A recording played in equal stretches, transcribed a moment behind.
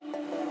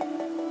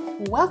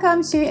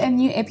Welcome to a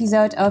new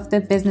episode of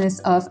the Business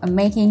of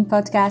Making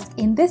podcast.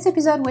 In this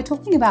episode, we're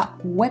talking about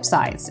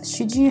websites.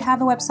 Should you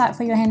have a website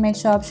for your handmade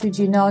shop? Should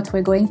you not?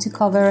 We're going to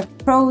cover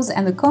pros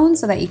and the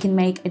cons so that you can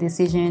make a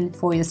decision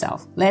for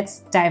yourself. Let's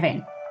dive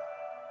in.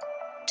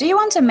 Do you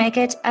want to make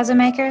it as a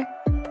maker?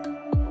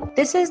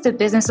 This is the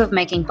Business of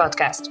Making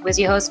podcast with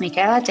your hosts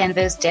Michaela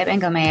Danvers, Deb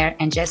Engelmeyer,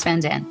 and Jess Van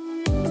Den.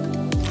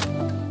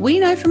 We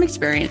know from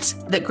experience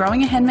that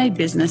growing a handmade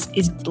business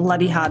is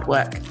bloody hard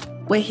work.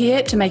 We're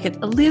here to make it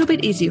a little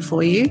bit easier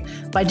for you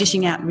by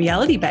dishing out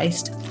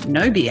reality-based,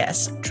 no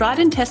BS, tried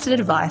and tested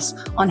advice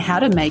on how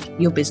to make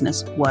your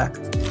business work.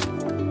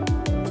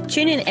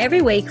 Tune in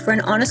every week for an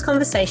honest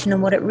conversation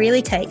on what it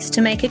really takes to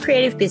make a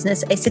creative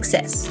business a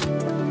success.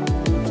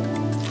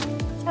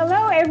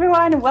 Hello,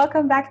 everyone.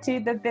 Welcome back to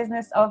the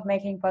Business of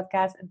Making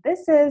podcast.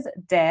 This is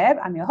Deb.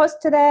 I'm your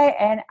host today.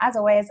 And as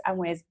always, I'm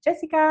with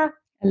Jessica.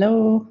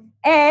 Hello.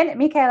 And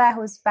Michaela,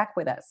 who's back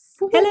with us.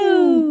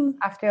 Hello.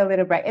 After a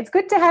little break. It's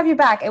good to have you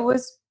back. It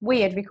was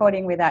weird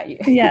recording without you.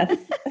 Yes.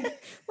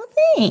 Well,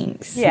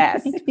 thanks.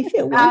 Yes. Makes me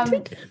feel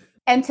wanted.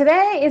 And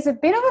today is a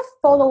bit of a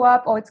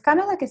follow-up, or it's kind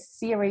of like a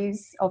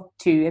series of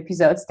 2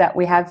 episodes that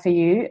we have for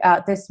you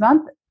this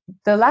month.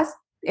 The last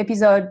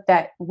episode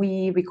that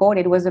we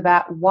recorded was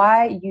about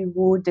why you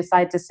would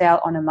decide to sell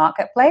on a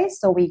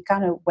marketplace. So we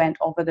kind of went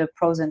over the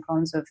pros and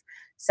cons of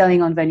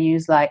selling on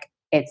venues like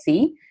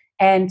Etsy.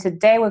 And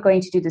today we're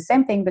going to do the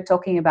same thing, but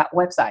talking about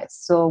websites.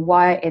 So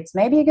why it's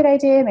maybe a good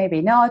idea, maybe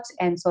not,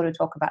 and sort of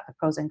talk about the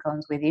pros and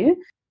cons with you.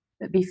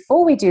 But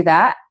before we do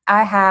that,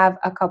 I have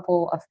a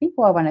couple of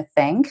people I want to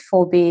thank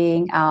for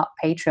being our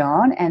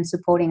Patreon and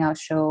supporting our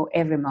show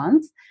every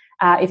month.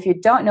 If you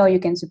don't know, you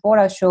can support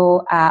our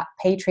show at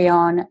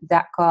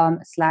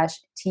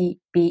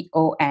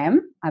patreon.com/TBOM,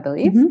 I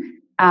believe. Mm-hmm.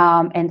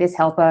 And this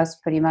helps us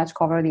pretty much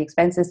cover the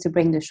expenses to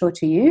bring the show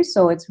to you.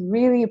 So it's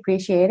really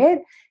appreciated.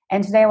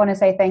 And today I want to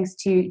say thanks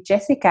to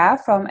Jessica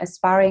from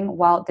Aspiring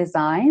Wild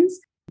Designs.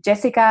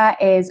 Jessica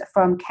is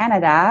from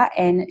Canada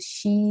and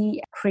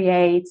she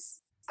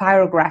creates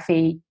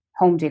pyrography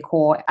home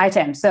decor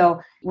items.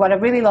 So what I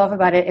really love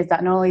about it is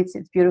that not only it's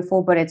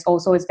beautiful, but it's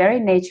very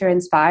nature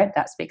inspired.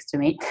 That speaks to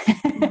me.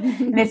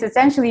 And it's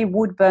essentially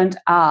wood burnt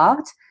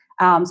art.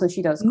 So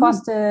she does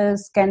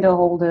clusters, candle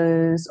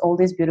holders, all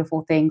these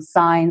beautiful things,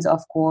 signs,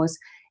 of course.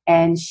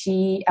 And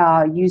she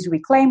used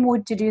reclaimed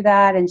wood to do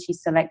that, and she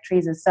selects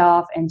trees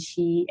herself, and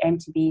she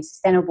aimed to be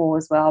sustainable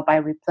as well by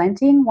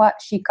replanting what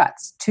she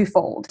cuts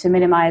twofold to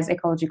minimize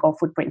ecological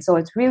footprint. So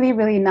it's really,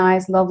 really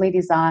nice, lovely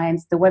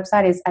designs. The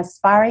website is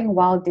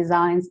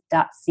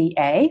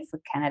aspiringwilddesigns.ca for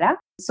Canada.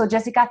 So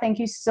Jessica, thank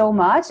you so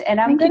much.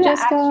 And I'm going to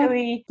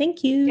actually...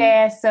 Thank you.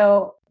 Yeah,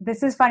 so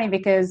this is funny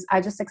because I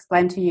just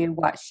explained to you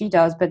what she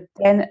does, but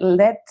then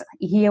let's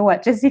hear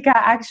what Jessica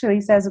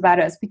actually says about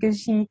us, because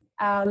she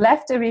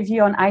left a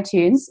review on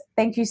iTunes.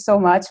 Thank you so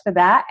much for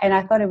that. And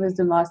I thought it was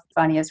the most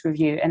funniest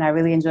review and I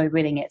really enjoyed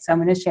reading it. So I'm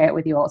going to share it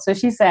with you all. So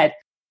she said,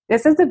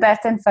 "This is the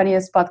best and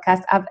funniest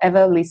podcast I've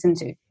ever listened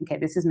to." Okay,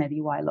 this is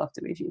maybe why I love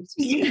the reviews.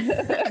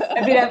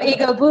 A bit of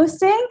ego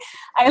boosting.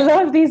 I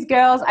love these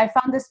girls. I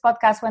found this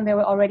podcast when there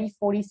were already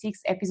 46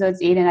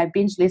 episodes in, and I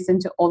binge listened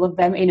to all of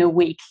them in a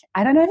week.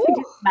 I don't know if you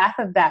did math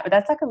of that, but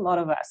that's like a lot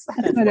of us.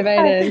 That's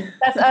motivated.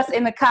 That's us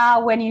in the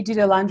car when you do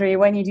the laundry,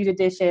 when you do the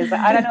dishes. But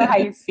I don't know how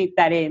you fit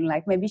that in.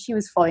 Like maybe she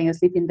was falling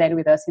asleep in bed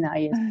with us in our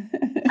ears.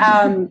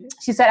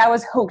 She said, "I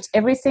was hooked.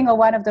 Every single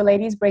one of the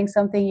ladies brings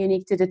something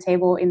unique to the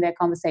table in their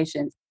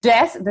conversations."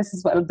 Jess, this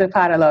is what the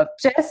part I love.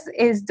 Jess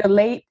is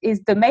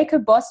the maker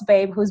boss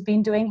babe who's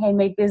been doing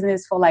handmade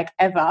business for like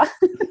ever.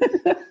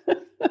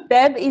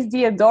 Deb is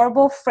the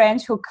adorable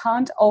French who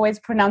can't always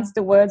pronounce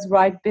the words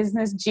right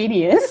business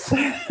genius.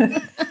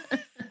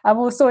 I'm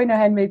also in a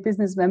handmade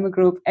business member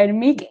group. And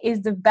Mick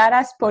is the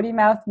badass potty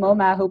mouth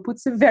mama who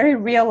puts a very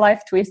real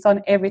life twist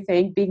on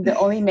everything, being the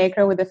only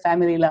maker with a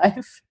family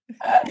life.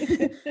 I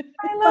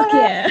love it.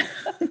 Yeah.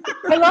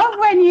 I love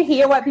when you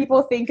hear what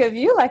people think of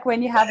you, like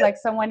when you have like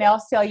someone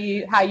else tell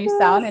you how you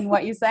sound and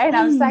what you say. And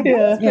I was like,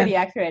 that's pretty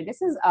accurate.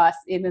 This is us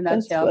in a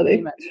nutshell,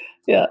 pretty much.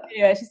 Yeah.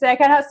 Yeah. She said, "I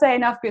cannot say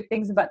enough good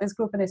things about this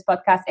group and this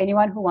podcast.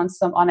 Anyone who wants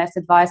some honest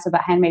advice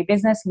about handmade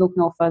business, look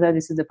no further.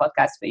 This is the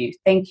podcast for you."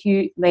 Thank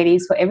you,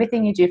 ladies, for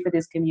everything you do for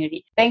this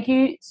community. Thank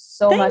you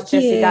so much,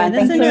 Jessica. And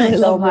thank you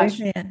so much.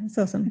 Yeah, that's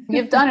awesome.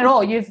 You've done it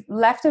all. You've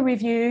left a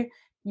review.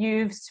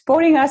 You've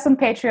supporting us on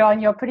Patreon.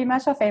 You're pretty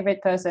much our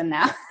favorite person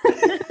now.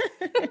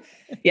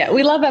 Yeah,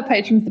 we love our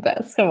patrons the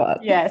best. Come on.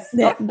 Yes,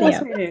 of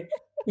course we do.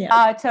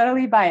 Yeah.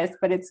 Totally biased,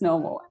 but it's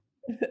normal.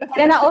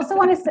 And I also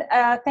want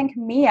to thank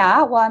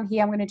Mia. While I'm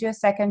here, I'm going to do a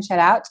second shout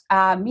out.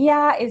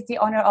 Mia is the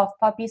owner of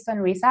Poppy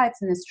Sunrisa.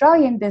 It's an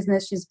Australian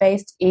business. She's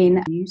based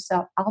in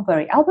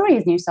Albury. Albury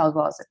is New South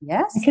Wales,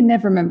 yes? I can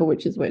never remember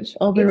which is which.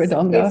 Albury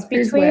Wodonga. It's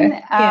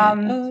between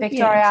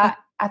Victoria.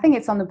 I think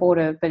it's on the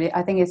border, but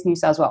I think it's New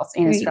South Wales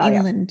in Australia.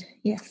 Inland,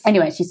 yes.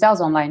 Anyway, she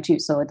sells online too,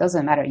 so it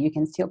doesn't matter. You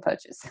can still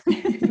purchase.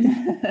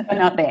 We're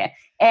not there.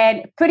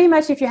 And pretty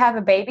much if you have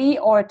a baby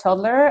or a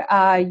toddler,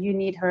 you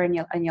need her in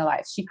your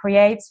life. She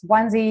creates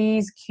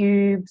onesies,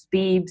 cubes,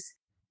 bibs,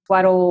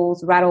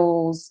 swaddles,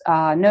 rattles,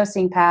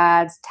 nursing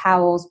pads,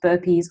 towels,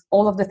 burpees,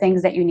 all of the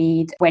things that you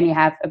need when you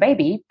have a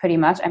baby, pretty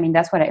much. I mean,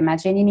 that's what I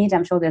imagine you need.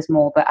 I'm sure there's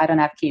more, but I don't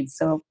have kids,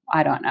 so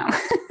I don't know.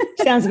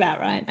 Sounds about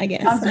right, I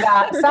guess.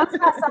 Sounds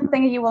about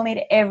something you will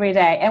need every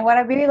day. And what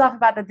I really love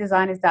about the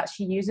design is that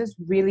she uses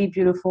really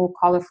beautiful,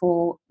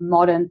 colorful,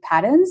 modern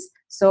patterns.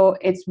 So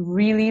it's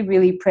really,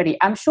 really pretty.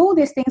 I'm sure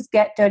these things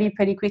get dirty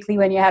pretty quickly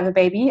when you have a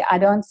baby. I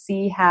don't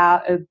see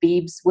how a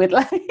bibs would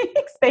like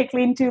stay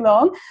clean too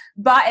long,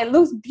 but it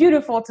looks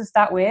beautiful to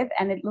start with.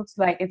 And it looks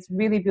like it's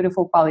really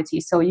beautiful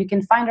quality. So you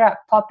can find her at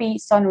Poppy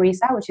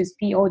Sonrisa, which is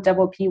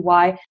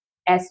POPPY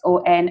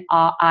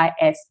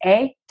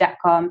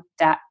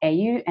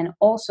sonrisa.com.au, and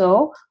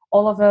also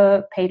all of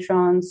the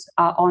patrons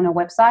are on a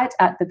website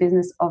at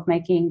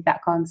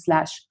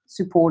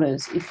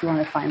thebusinessofmaking.com/supporters if you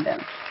want to find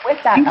them.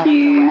 With that out of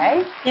the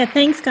way, yeah,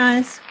 thanks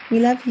guys, we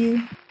love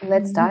you.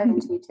 Let's dive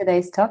into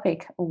today's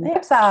topic: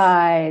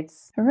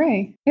 websites.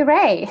 Hooray!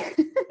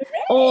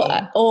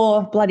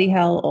 Or bloody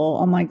hell,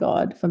 or oh my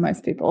god, for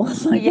most people.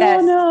 It's like,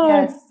 yes, oh no.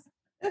 yes.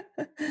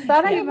 So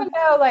I don't even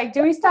know, like,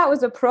 do we start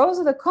with the pros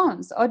or the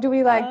cons, or do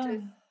we just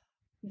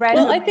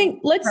well, I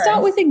think let's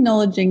start with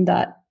acknowledging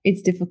that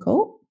it's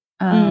difficult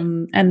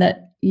and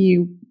that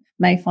you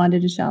may find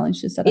it a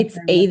challenge to set up. It's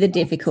either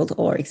difficult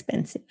or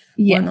expensive.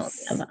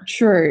 Yes,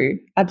 true.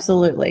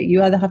 Absolutely.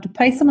 You either have to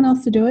pay someone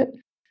else to do it,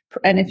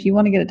 and if you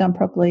want to get it done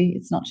properly,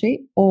 it's not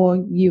cheap, or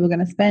you are going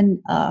to spend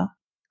a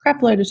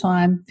crap load of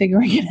time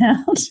figuring it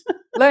out.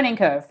 Learning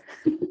curve.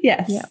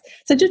 Yes. Yeah.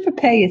 So just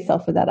prepare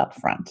yourself for that up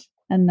front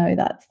and know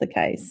that's the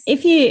case.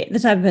 If you're the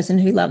type of person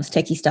who loves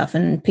techie stuff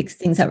and picks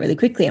things up really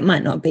quickly, it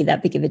might not be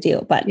that big of a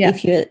deal. But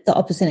if you're at the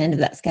opposite end of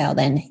that scale,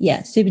 then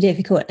super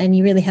difficult. And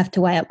you really have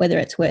to weigh up whether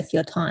it's worth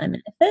your time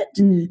and effort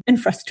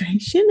and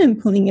frustration and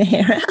pulling your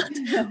hair out,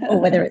 or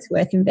whether it's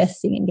worth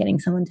investing and getting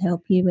someone to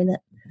help you with it.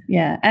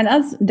 Yeah. And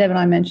as Deb and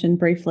I mentioned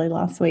briefly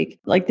last week,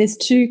 like there's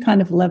two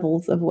kind of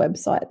levels of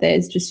website.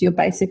 There's just your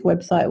basic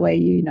website where,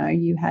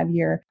 you have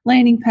your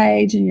landing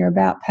page and your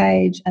about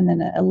page, and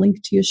then a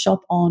link to your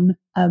shop on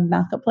a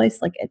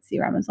marketplace like Etsy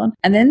or Amazon.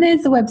 And then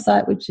there's the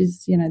website, which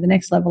is, the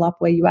next level up,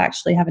 where you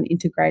actually have an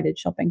integrated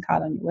shopping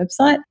cart on your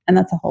website. And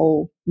that's a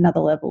whole another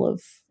level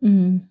of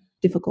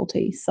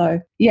difficulty. So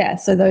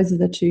so those are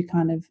the two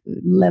kind of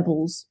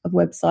levels of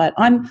website.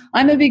 I'm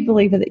a big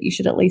believer that you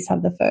should at least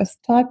have the first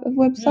type of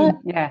website.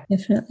 Yeah,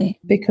 definitely.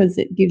 Because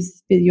it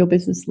gives your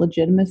business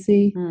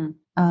legitimacy.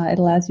 It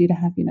allows you to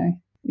have,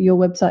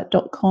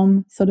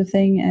 yourwebsite.com sort of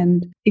thing,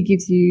 and it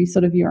gives you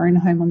sort of your own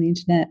home on the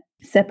internet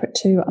separate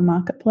to a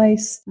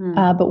marketplace.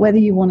 But whether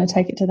you want to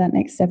take it to that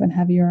next step and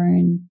have your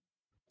own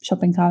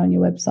shopping cart on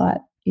your website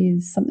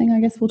is something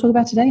I guess we'll talk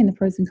about today, in the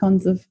pros and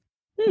cons of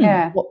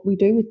what we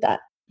do with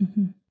that.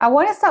 I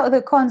want to start with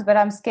the cons, but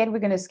I'm scared we're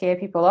going to scare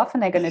people off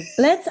and they're going to...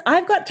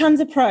 I've got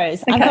tons of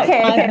pros. I've got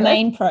five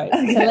main pros.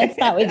 So let's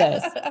start with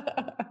those.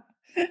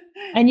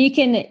 And you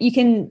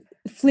can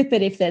flip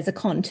it if there's a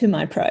con to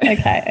my pro.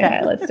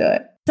 Okay, let's do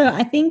it. So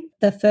I think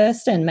the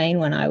first and main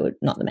one,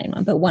 not the main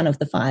one, but one of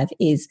the five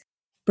is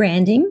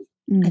branding.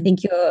 I think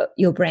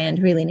your brand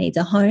really needs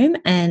a home,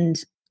 and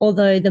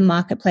although the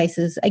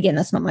marketplaces, again,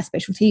 that's not my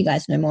specialty, you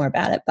guys know more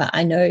about it, but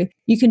I know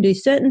you can do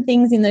certain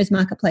things in those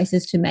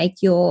marketplaces to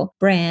make your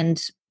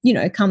brand,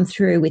 come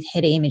through with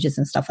header images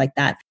and stuff like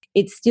that.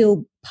 It's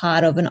still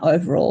part of an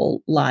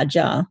overall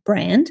larger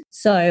brand.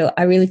 So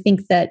I really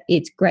think that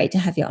it's great to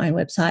have your own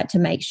website to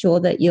make sure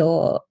that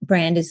your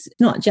brand is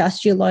not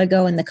just your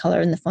logo and the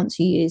color and the fonts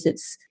you use.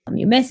 It's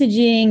your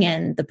messaging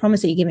and the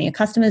promise that you're giving your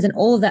customers, and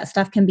all of that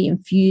stuff can be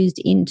infused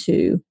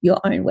into your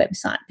own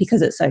website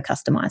because it's so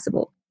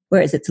customizable.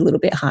 Whereas it's a little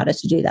bit harder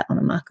to do that on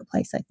a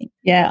marketplace, I think.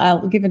 Yeah,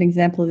 I'll give an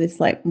example of this.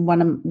 Like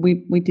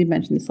we did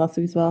mention this last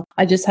week as well.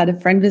 I just had a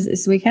friend visit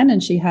this weekend,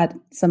 and she had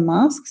some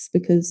masks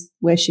because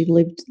where she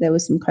lived there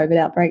was some COVID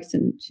outbreaks,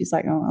 and she's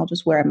like, "Oh, I'll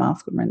just wear a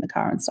mask when we're in the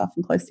car and stuff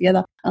and close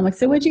together." I'm like,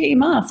 "So where'd you get your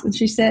mask?" And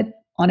she said,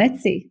 "On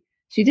Etsy."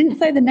 She didn't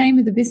say the name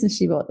of the business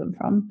she bought them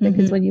from,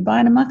 because when you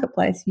buy in a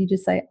marketplace, you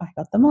just say, "I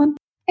got them on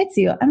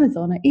Etsy or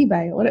Amazon or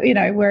eBay," or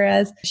whatever,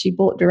 whereas she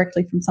bought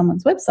directly from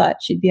someone's website,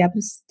 she'd be able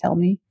to tell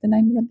me the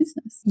name of the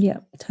business. Yeah,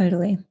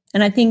 totally.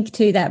 And I think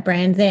too, that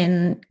brand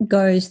then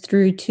goes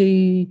through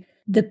to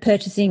the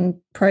purchasing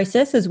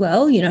process as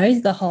well,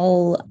 the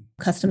whole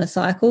customer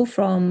cycle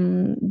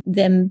from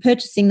them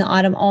purchasing the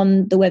item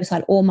on the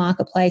website or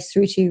marketplace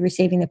through to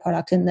receiving the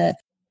product and the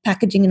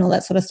packaging and all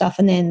that sort of stuff,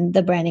 and then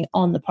the branding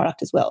on the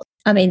product as well.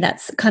 I mean,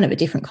 that's kind of a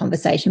different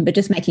conversation, but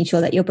just making sure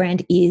that your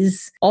brand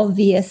is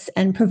obvious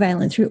and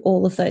prevalent through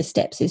all of those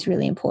steps is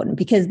really important,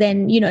 because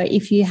then,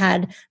 if you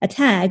had a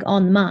tag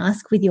on the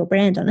mask with your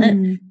brand on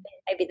it,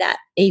 maybe that,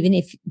 even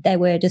if they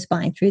were just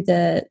buying through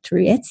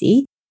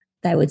Etsy,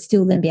 they would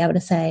still then be able to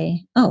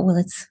say, "Oh, well,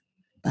 it's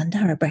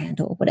Bandara brand,"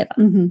 or whatever.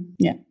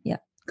 Yeah.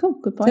 Cool.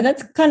 Good point. So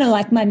that's kind of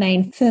like my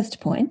main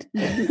first point,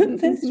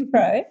 first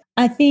pro.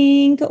 I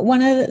think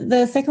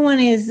the second one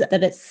is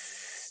that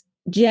it's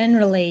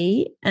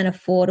generally an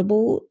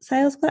affordable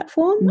sales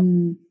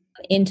platform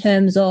in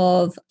terms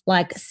of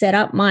like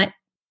setup might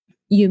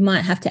you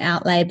might have to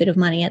outlay a bit of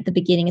money at the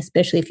beginning,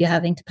 especially if you're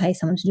having to pay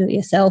someone to do it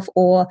yourself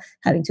or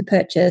having to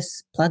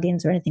purchase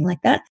plugins or anything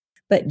like that.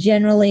 But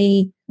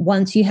generally,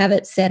 once you have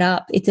it set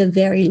up, it's a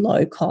very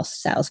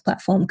low-cost sales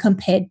platform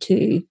compared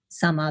to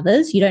some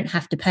others. You don't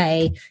have to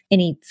pay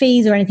any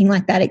fees or anything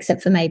like that,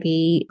 except for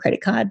maybe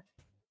credit card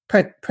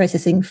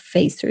processing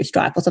fees through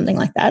Stripe or something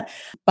like that.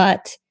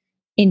 But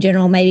in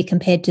general, maybe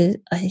compared to,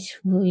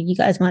 you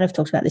guys might have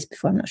talked about this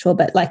before, I'm not sure,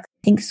 but like I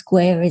think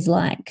Square is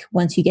like,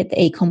 once you get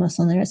the e-commerce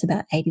on there, it's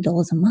about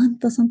 $80 a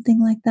month or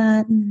something like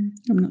that. I'm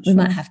not sure. We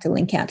might have to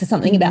link out to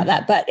something about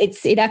that, but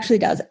it actually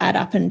does add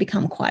up and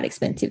become quite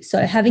expensive.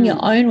 So having your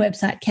own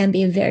website can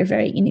be a very,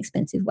 very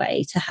inexpensive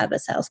way to have a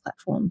sales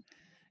platform.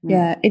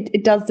 Yeah,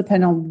 it does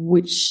depend on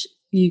which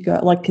you go,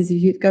 like, because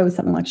if you go with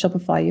something like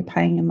Shopify, you're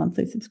paying a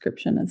monthly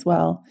subscription as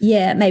well.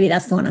 Yeah, maybe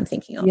that's the one I'm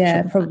thinking of.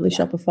 Yeah, Shopify, probably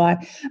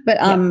Shopify. But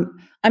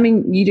I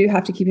mean, you do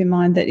have to keep in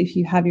mind that if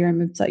you have your own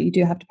website, you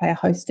do have to pay a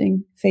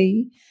hosting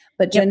fee.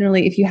 But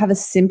generally, if you have a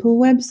simple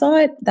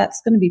website, that's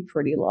going to be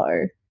pretty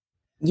low.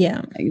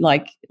 Yeah,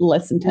 like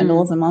less than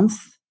 $10 a month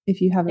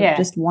if you have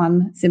just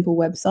one simple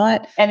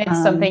website. And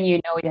it's something you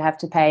have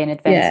to pay in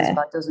advance as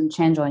well. It doesn't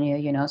change on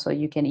you, so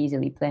you can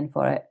easily plan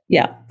for it.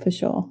 Yeah, for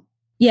sure.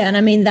 Yeah, and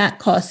I mean that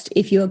cost,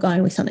 if you are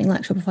going with something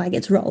like Shopify,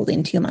 gets rolled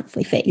into your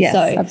monthly fee. Yes,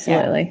 so,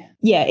 absolutely.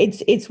 Yeah,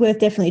 it's worth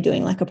definitely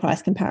doing like a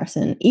price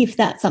comparison if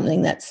that's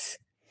something that's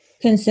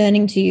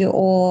concerning to you,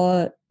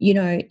 or,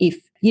 if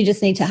you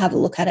just need to have a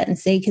look at it and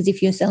see, because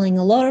if you're selling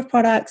a lot of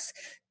products,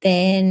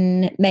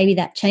 then maybe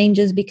that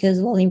changes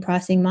because volume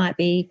pricing might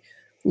be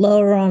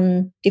lower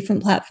on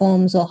different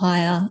platforms or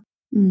higher.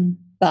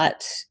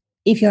 But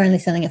if you're only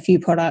selling a few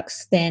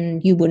products,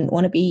 then you wouldn't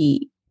want to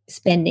be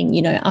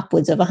spending,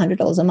 upwards of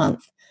 $100 a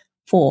month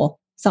for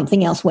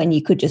something else when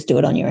you could just do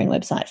it on your own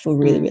website for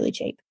really, really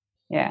cheap.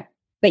 Yeah.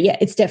 But yeah,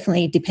 it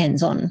definitely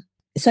depends on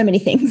so many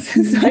things.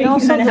 So and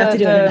also have to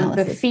do an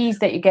analysis. The fees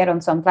that you get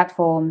on some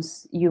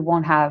platforms you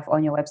won't have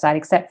on your website,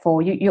 except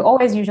for you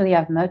always usually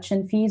have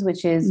merchant fees,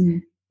 which is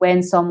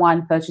when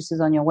someone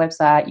purchases on your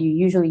website, you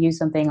usually use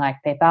something like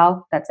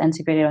PayPal that's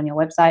integrated on your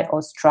website,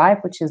 or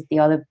Stripe, which is the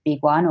other big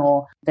one,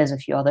 or there's a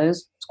few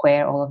others,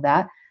 Square, all of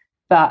that.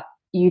 But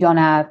you don't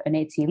have an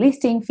Etsy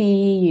listing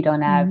fee, you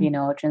don't have,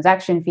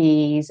 transaction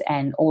fees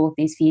and all of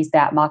these fees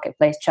that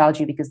marketplace charge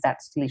you, because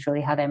that's literally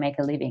how they make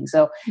a living.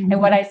 So,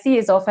 and what I see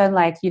is often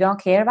like you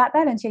don't care about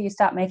that until you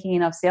start making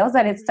enough sales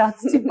that it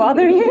starts to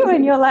bother you,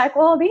 and you're like,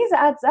 well, these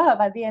adds up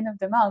at the end of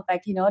the month.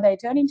 Like, they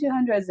turn into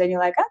hundreds, and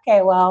you're like,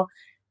 okay, well,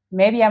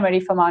 maybe I'm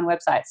ready for my own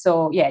website.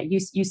 So yeah,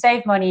 you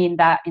save money in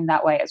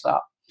that way as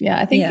well.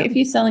 Yeah, I think if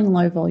you're selling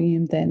low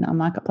volume, then a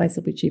marketplace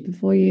will be cheaper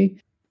for you.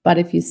 But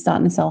if you're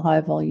starting to sell high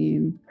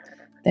volume,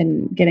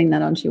 then getting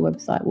that onto your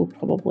website will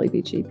probably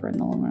be cheaper in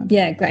the long run.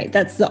 Yeah, great.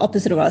 That's the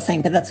opposite of what I was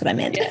saying, but that's what I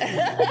meant.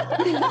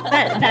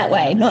 that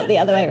way, not the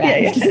other way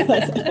around.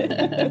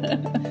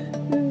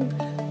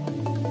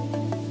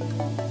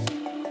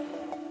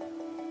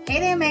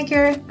 Hey there,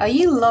 Maker! Are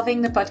you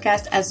loving the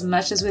podcast as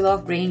much as we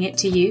love bringing it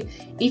to you?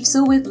 If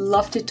so, we'd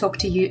love to talk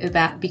to you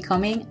about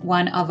becoming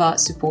one of our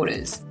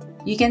supporters.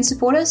 You can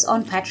support us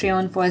on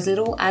Patreon for as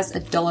little as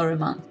 $1 a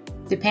month.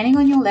 Depending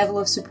on your level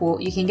of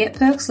support, you can get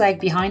perks like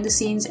behind the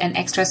scenes and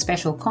extra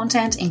special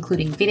content,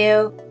 including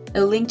video,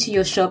 a link to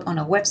your shop on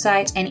our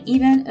website, and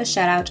even a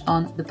shout out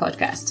on the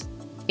podcast.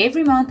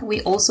 Every month, we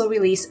also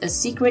release a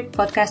secret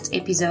podcast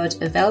episode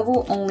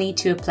available only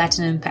to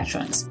platinum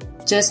patrons.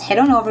 Just head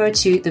on over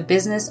to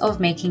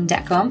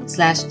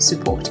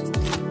thebusinessofmaking.com/support.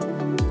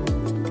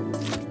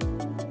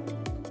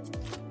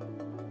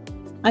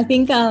 I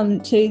think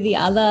to the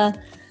other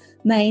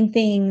main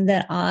thing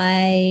that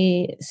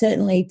I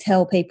certainly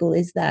tell people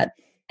is that,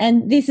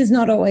 and this is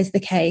not always the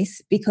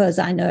case, because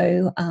I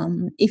know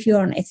if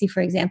you're on Etsy, for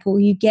example,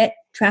 you get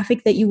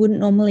traffic that you wouldn't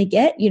normally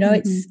get,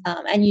 it's,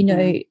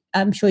 and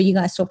I'm sure you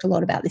guys talked a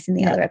lot about this in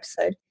the other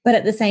episode, but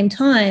at the same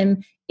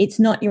time, it's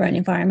not your own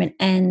environment,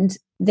 and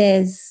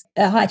there's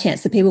a high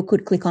chance that people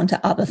could click onto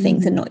other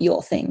things and not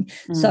your thing.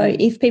 So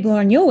if people are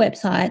on your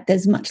website,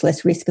 there's much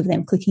less risk of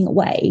them clicking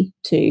away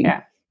to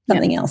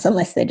something else,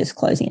 unless they're just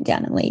closing it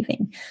down and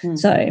leaving.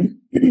 So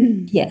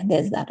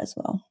there's that as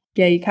well.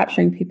 Yeah, you're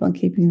capturing people and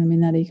keeping them in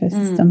that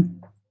ecosystem.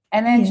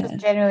 And then just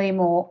generally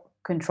more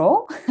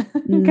control.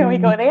 Can we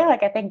go there?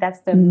 Like, I think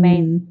that's the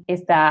main,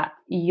 is that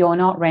you're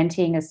not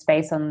renting a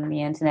space on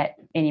the internet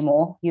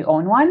anymore. You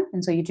own one,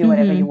 and so you do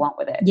whatever you want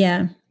with it.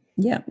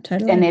 Yeah,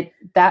 totally. And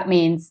that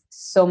means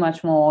so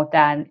much more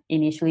than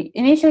initially.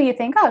 Initially, you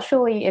think, oh,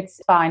 surely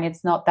it's fine.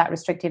 It's not that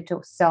restrictive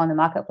to sell on the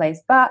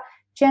marketplace. But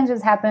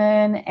changes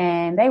happen,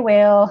 and they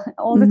will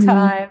all the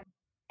time.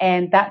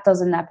 And that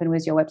doesn't happen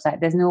with your website.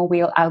 There's no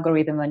real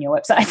algorithm on your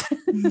website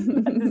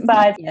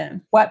besides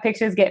what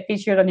pictures get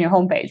featured on your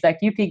homepage. Like,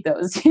 you pick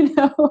those,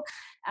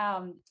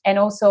 and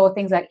also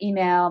things like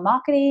email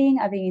marketing,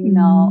 having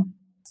email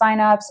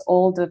signups,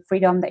 all the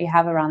freedom that you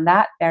have around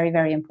that, very,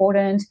 very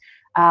important.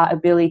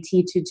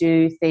 Ability to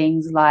do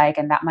things like,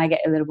 and that might get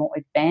a little more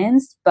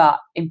advanced, but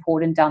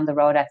important down the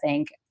road, I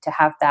think, to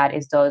have that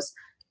is those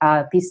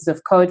pieces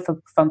of code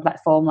from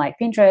platform like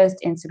Pinterest,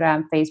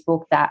 Instagram,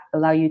 Facebook that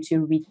allow you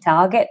to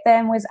retarget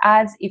them with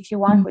ads if you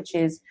want, which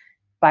is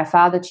by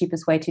far the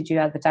cheapest way to do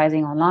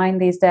advertising online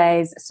these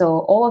days.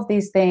 So all of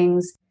these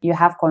things you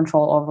have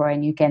control over,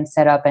 and you can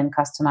set up and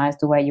customize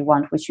the way you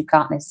want, which you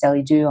can't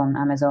necessarily do on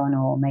Amazon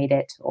or Made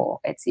It or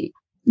Etsy.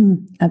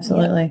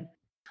 Absolutely. Yeah.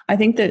 I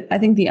think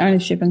the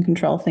ownership and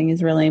control thing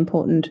is really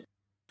important.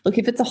 Look,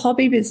 if it's a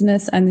hobby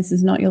business and this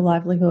is not your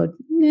livelihood,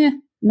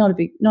 not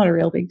a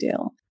real big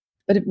deal.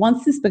 But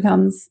once this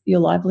becomes your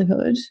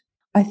livelihood,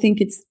 I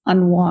think it's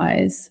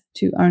unwise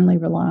to only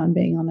rely on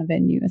being on a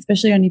venue,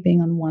 especially only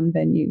being on one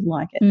venue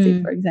like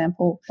Etsy, for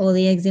example. All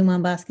the eggs in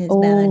one basket is a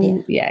bad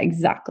idea. Yeah,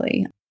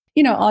 exactly.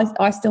 You know,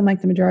 I still make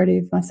the majority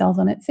of my sales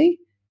on Etsy,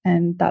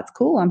 and that's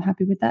cool. I'm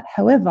happy with that.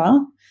 However,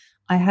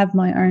 I have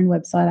my own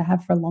website. I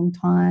have for a long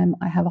time.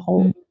 I have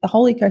the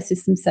whole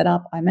ecosystem set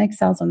up. I make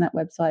sales on that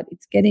website.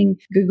 It's getting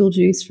Google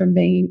juice from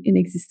being in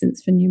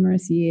existence for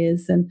numerous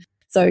years. And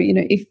so, you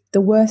know, if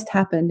the worst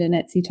happened and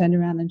Etsy turned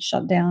around and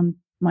shut down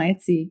my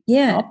Etsy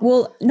shop.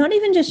 Well, not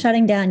even just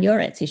shutting down your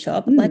Etsy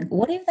shop. Like,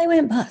 what if they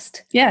went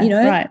bust? Yeah, you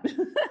know, right.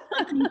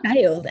 Company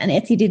failed and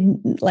Etsy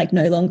didn't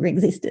no longer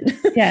existed.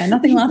 Yeah,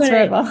 nothing lasts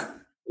forever.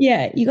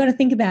 Yeah, you got to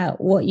think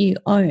about what you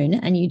own,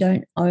 and you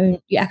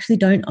actually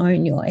don't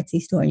own your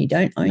Etsy store, and you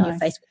don't own your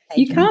Facebook page.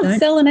 You can't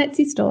sell an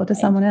Etsy store to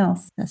someone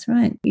else. That's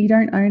right. You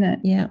don't own it.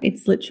 Yeah.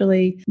 It's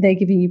literally they're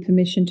giving you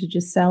permission to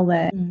just sell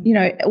there. You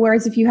know,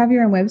 whereas if you have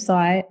your own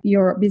website,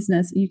 your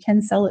business, you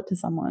can sell it to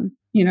someone,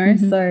 you know.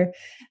 So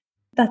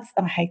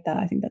I hate that.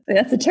 I think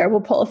that's a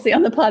terrible policy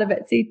on the part of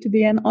Etsy, to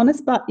be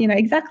honest. But, you know,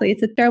 exactly,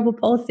 it's a terrible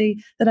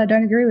policy that I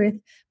don't agree with.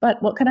 But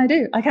what can I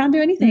do? I can't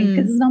do anything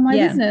because it's not my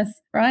business,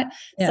 right?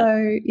 Yeah.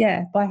 So,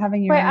 by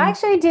having your own. I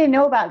actually didn't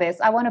know about this.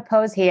 I want to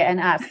pause here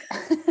and ask.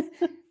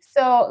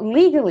 So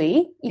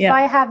legally, if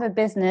I have a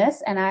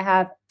business and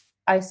I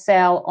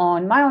sell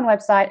on my own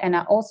website and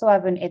I also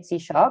have an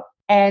Etsy shop,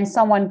 and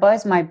someone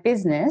buys my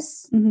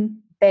business,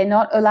 they're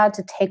not allowed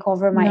to take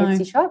over my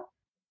Etsy shop?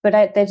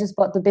 But they just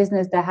bought the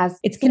business that has...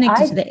 It's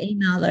connected to the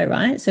email though,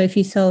 right? So if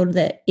you sold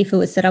if it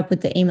was set up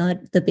with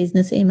the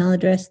business email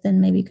address,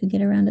 then maybe you could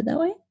get around it that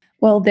way?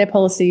 Well, their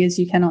policy is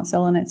you cannot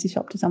sell an Etsy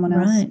shop to someone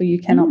else, or you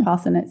cannot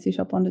pass an Etsy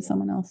shop on to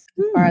someone else,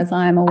 as far as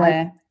I am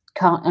aware. I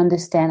can't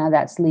understand how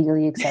that's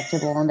legally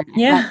acceptable. Like,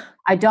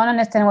 I don't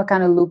understand what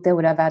kind of loop they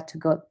would have had to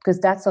go,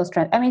 because that's so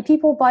strange. I mean,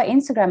 people buy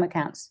Instagram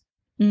accounts.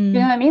 You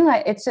know what I mean?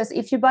 Like, it's just,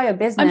 if you buy a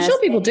business... I'm sure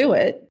people do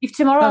it. If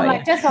tomorrow I'm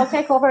like, Jess, I'll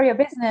take over your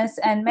business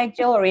and make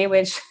jewelry,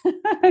 which,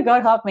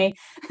 God help me,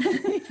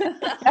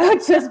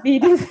 that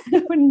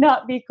would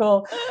not be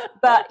cool.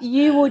 But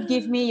you would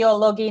give me your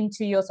login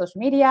to your social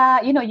media.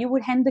 You know, you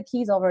would hand the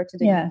keys over to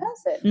the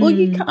person. Well,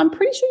 I'm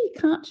pretty sure you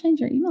can't change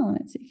your email on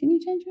Etsy. Can you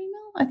change your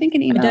email? I think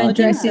an email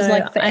address is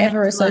like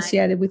forever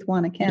associated with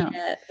one account.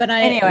 Yeah, but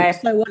anyway,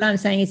 so what I'm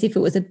saying is, if it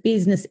was a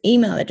business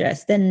email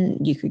address, then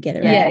you could get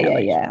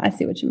around. Yeah. I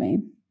see what you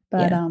mean.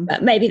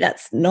 But maybe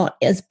that's not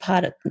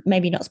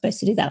maybe not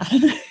supposed to do that. I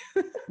don't know.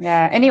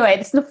 Yeah. Anyway,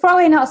 it's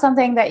probably not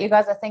something that you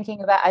guys are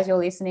thinking about as you're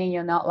listening.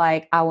 You're not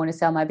like, I want to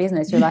sell my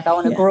business. You're like, I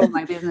want to grow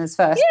my business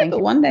first. Yeah,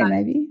 but one day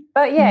maybe.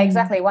 But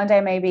exactly. One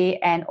day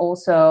maybe. And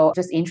also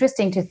just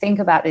interesting to think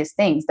about these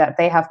things that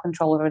they have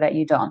control over that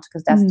you don't,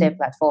 because that's their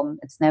platform.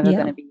 It's never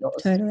going to be yours.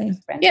 Totally.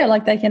 Yeah,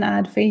 like they can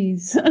add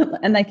fees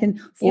and they can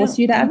force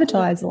you to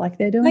advertise like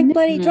they're doing. Like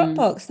bloody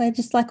Dropbox. They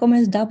just like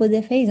almost double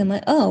their fees. I'm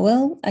like, oh,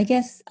 well, I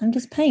guess I'm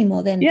just paying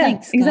more then. Yeah,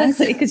 thanks,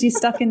 exactly, because you're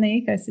stuck in the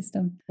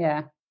ecosystem.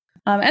 Yeah.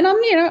 And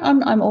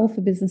I'm all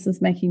for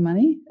businesses making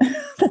money.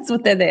 That's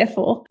what they're there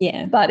for.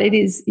 Yeah. But it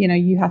is,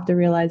 you have to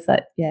realize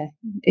that,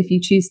 if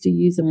you choose to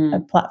use a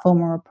platform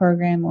or a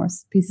program or a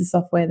piece of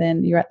software,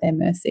 then you're at their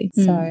mercy.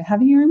 So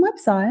having your own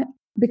website,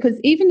 because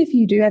even if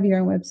you do have your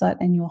own website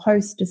and your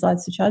host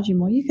decides to charge you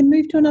more, you can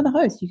move to another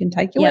host. You can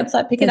take your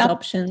website, pick it up,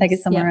 options. Take it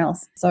somewhere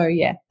else. So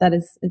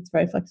it's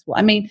very flexible.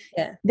 I mean,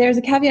 there's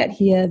a caveat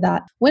here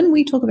that when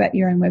we talk about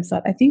your own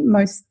website, I think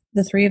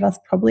the three of us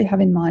probably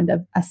have in mind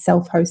a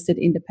self-hosted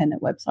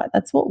independent website.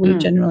 That's what we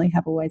generally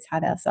have always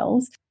had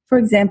ourselves. For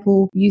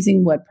example,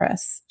 using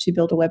WordPress to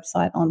build a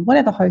website on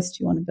whatever host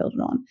you want to build it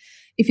on.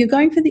 If you're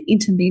going for the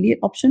intermediate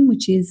option,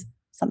 which is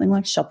something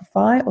like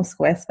Shopify or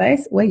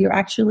Squarespace, where you're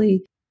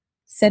actually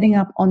setting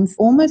up on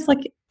almost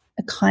like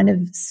a kind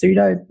of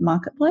pseudo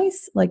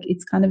marketplace, like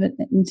it's kind of an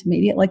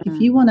intermediate. Like if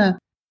you want to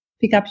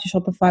pick up your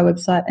Shopify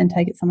website and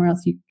take it somewhere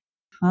else, you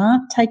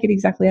can't take it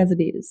exactly as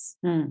it is.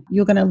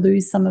 You're going to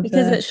lose some of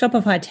because it's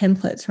Shopify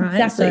templates,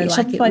 right? Exactly.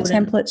 So Shopify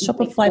templates,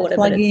 Shopify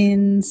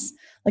plugins,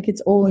 like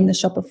it's all in the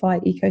Shopify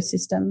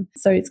ecosystem.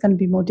 So it's going to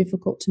be more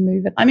difficult to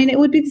move it. I mean, it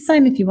would be the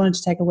same if you wanted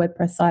to take a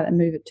WordPress site and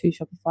move it to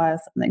Shopify or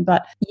something.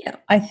 But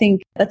I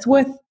think that's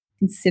worth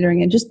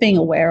considering and just being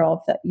aware of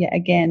that. Yeah,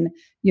 again,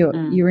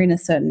 you're in a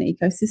certain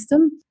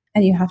ecosystem.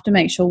 And you have to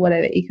make sure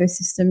whatever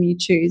ecosystem you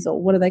choose, or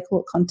what do they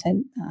call it?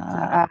 Content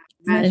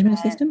management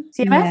system?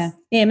 CMS?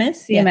 Yeah.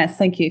 CMS? CMS,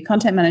 thank you.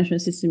 Content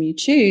management system you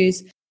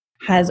choose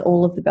has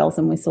all of the bells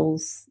and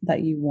whistles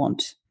that you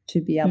want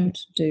to be able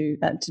to do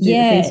the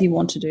things you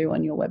want to do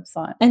on your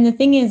website. And the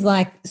thing is,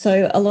 like,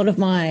 so a lot of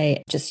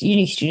my just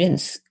uni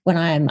students, when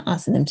I'm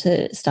asking them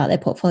to start their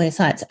portfolio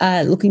sites,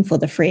 are looking for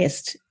the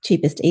freest,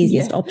 cheapest,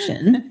 easiest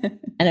option.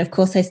 And of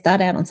course, they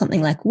start out on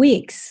something like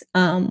Wix,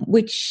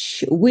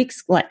 which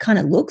Wix like kind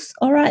of looks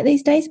all right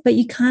these days, but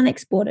you can't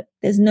export it.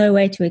 There's no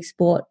way to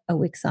export a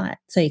Wix site,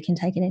 so you can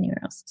take it anywhere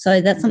else.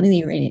 So that's something that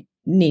you really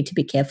need to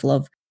be careful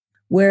of.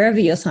 Wherever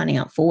you're signing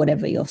up for,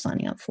 whatever you're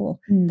signing up for,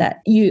 that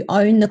you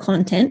own the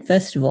content,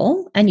 first of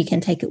all, and you can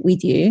take it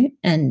with you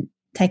and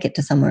take it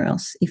to somewhere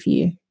else if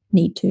you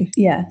need to.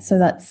 Yeah, so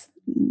that's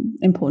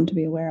important to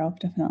be aware of,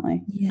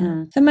 definitely.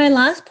 Yeah. So my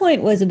last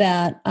point was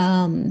about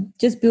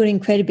just building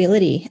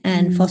credibility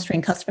and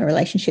fostering customer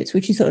relationships,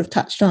 which you sort of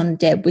touched on,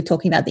 Deb. We're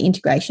talking about the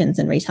integrations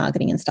and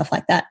retargeting and stuff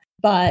like that,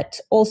 but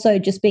also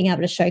just being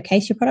able to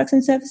showcase your products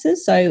and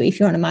services. So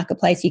if you're on a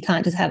marketplace, you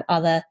can't just have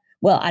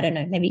well, I don't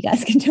know, maybe you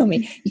guys can tell me.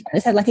 You can't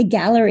just have like a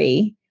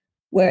gallery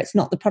where it's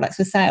not the products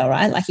for sale,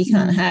 right? Like you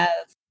can't have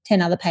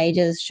 10 other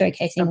pages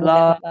showcasing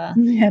blog.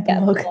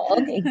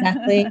 blog,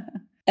 exactly.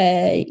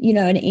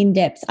 An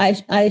in-depth,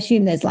 I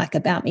assume there's like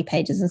about me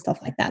pages and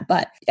stuff like that.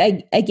 But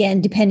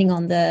again, depending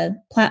on the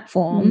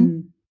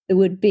platform, it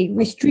would be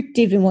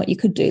restrictive in what you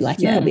could do. Like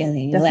you probably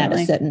only allowed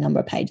a certain number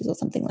of pages or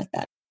something like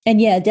that.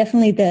 And yeah,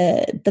 definitely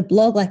the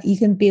blog, like you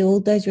can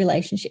build those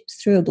relationships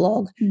through a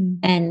blog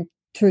and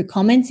through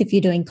comments if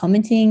you're doing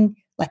commenting,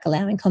 like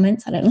allowing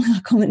comments. I don't allow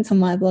comments on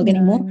my blog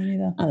anymore.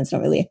 It's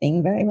not really a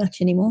thing very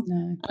much anymore.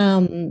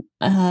 No.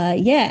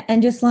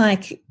 And just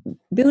like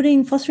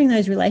fostering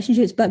those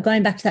relationships, but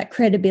going back to that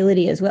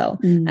credibility as well.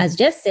 As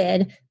Jess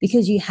said,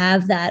 because you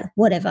have that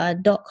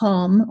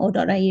whatever.com or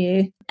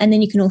 .au, and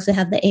then you can also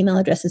have the email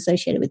address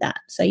associated with that.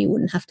 So you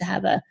wouldn't have to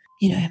have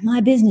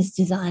my business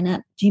design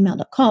at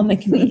gmail.com.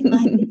 It can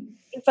be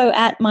info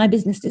at my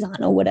business design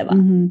or whatever,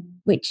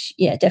 which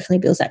definitely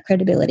builds that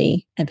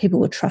credibility and people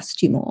will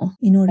trust you more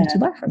in order to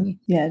buy from you.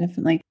 Yeah,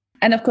 definitely.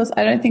 And of course,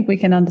 I don't think we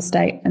can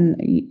understate, and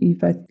you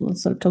both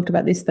sort of talked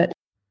about this, but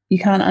you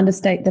can't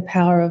understate the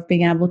power of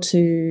being able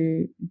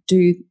to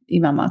do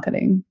email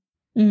marketing,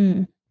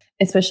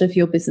 especially if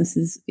your business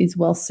is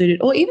well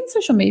suited, or even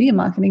social media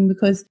marketing,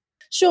 because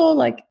sure,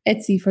 like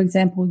Etsy, for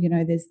example,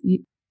 there's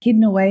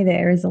hidden away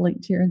there is a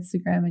link to your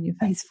Instagram and your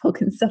Facebook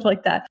and stuff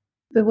like that.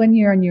 But when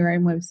you're on your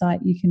own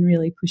website, you can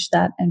really push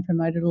that and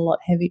promote it a lot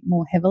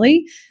more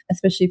heavily,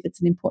 especially if it's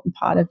an important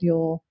part of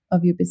your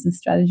business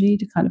strategy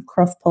to kind of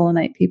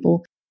cross-pollinate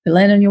people who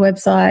land on your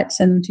website,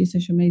 send them to your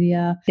social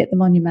media, get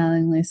them on your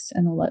mailing list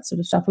and all that sort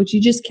of stuff, which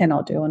you just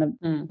cannot do on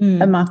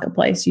a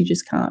marketplace. You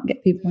just can't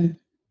get people in.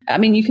 I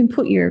mean, you can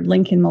put your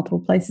link in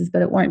multiple places,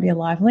 but it won't be a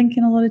live link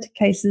in a lot of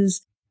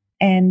cases.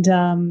 And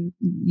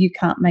you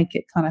can't make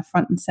it kind of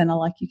front and center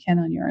like you can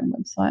on your own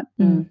website.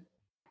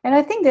 And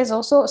I think there's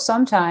also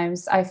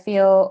sometimes I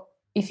feel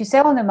if you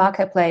sell on the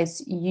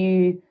marketplace,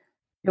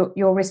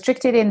 you're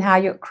restricted in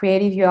how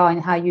creative you are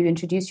and how you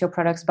introduce your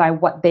products by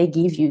what they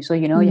give you. So,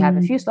 you have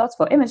a few slots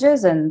for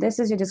images and this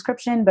is your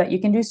description, but you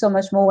can do so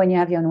much more when you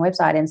have your own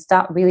website and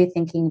start really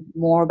thinking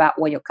more about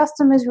what your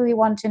customers really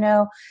want to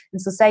know.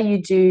 And so say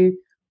you do,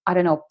 I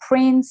don't know,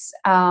 prints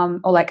or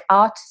like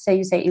art, say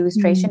you say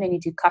illustration and you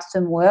do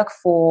custom work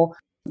for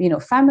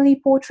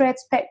family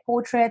portraits, pet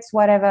portraits,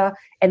 whatever,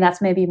 and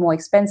that's maybe more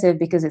expensive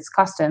because it's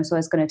custom, so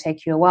it's going to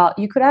take you a while.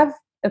 You could have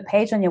a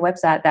page on your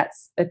website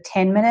that's a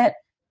 10-minute,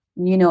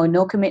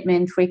 no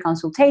commitment, free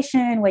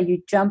consultation where you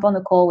jump on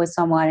the call with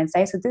someone and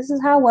say, so this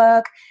is how I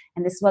work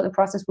and this is what the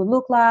process would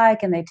look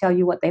like, and they tell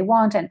you what they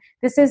want, and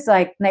this is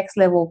like next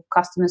level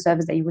customer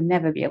service that you would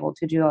never be able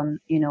to do on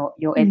your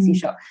Etsy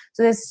shop.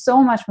 So there's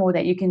so much more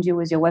that you can do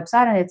with your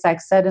website, and it's like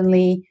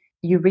suddenly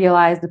you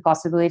realize the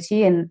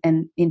possibility and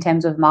in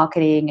terms of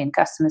marketing and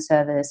customer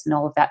service and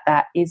all of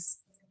that is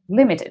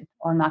limited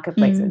on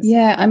marketplaces.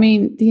 Yeah, I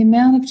mean, the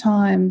amount of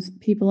times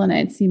people on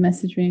Etsy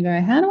message me and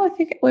go, how do I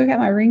work out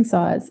my ring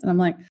size? And I'm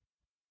like,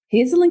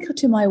 here's a link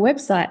to my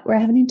website where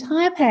I have an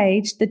entire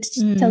page that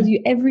tells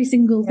you every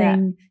single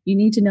thing you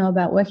need to know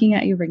about working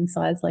out your ring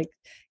size. Like,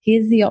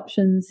 here's the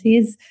options.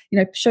 Here's,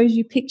 shows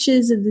you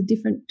pictures of the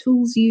different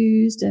tools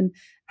used and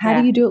how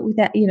do you do it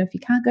without, if you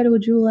can't go to a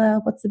jeweler,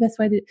 what's the best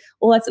way to,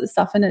 all that sort of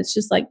stuff. And it's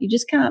just like, you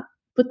just can't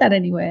put that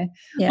anywhere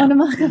on a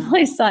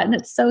marketplace site. And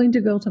it's so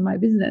integral to my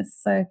business.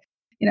 So,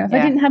 if I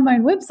didn't have my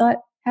own website,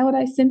 how would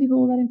I send people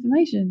all that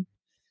information?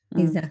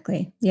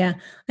 Exactly. Yeah.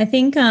 I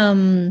think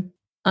I'm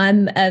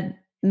a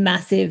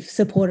massive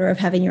supporter of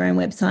having your own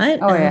website.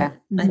 Oh, yeah.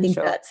 I think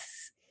that's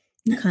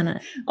kind of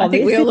I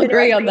think we all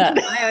agree on that.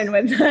 My own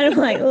website. I'm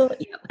like,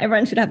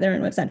 everyone should have their own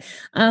website.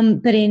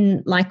 But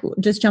in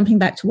just jumping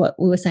back to what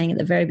we were saying at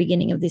the very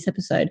beginning of this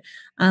episode,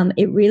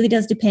 it really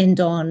does depend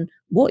on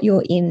what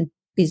you're in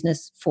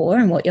business for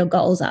and what your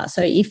goals are.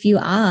 So if you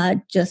are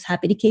just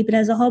happy to keep it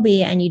as a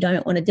hobby and you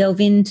don't want to delve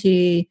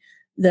into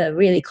the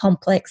really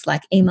complex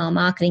like email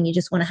marketing, you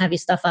just want to have your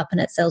stuff up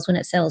and it sells when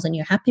it sells and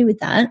you're happy with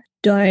that,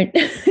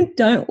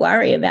 don't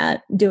worry about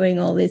doing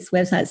all this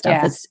website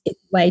stuff. It's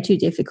way too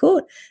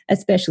difficult,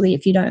 especially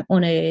if you don't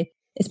want to,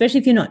 especially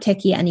if you're not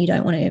techie and you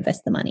don't want to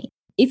invest the money.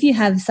 if you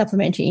have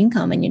supplementary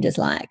income and you're just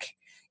like,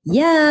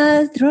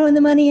 yeah, throwing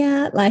the money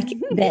out, like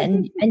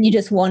then, and you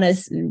just want a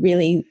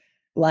really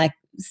like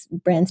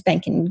brand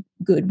spanking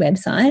good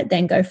website,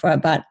 then go for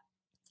it. But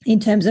in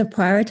terms of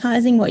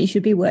prioritizing what you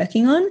should be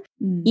working on,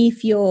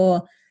 if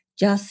you're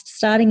just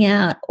starting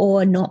out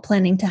or not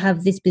planning to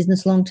have this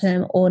business long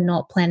term or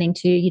not planning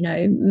to, you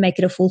know, make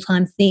it a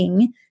full-time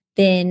thing,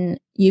 then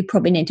you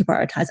probably need to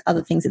prioritize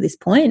other things at this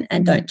point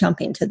and don't jump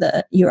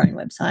into your own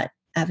website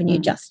avenue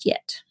just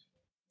yet.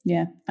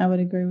 Yeah, I would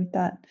agree with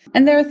that.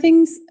 And there are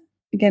things,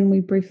 again, we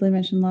briefly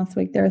mentioned last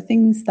week, there are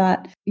things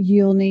that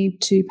you'll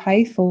need to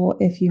pay for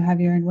if you have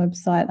your own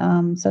website.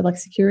 So like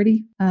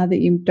security that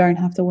you don't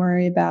have to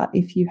worry about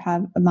if you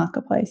have a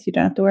marketplace. You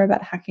don't have to worry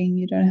about hacking.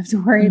 You don't have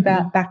to worry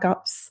about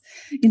backups,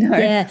 you know.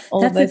 Yeah,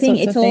 that's the thing.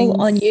 It's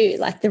all on you.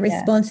 Like the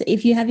response,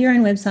 if you have your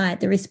own website,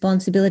 the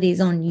responsibility is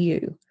on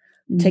you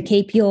to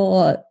keep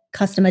your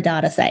customer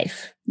data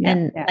safe.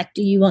 And like,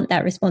 do you want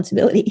that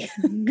responsibility?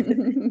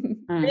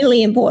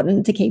 Really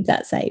important to keep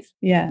that safe.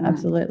 Yeah,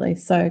 absolutely.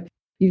 So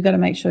you've got to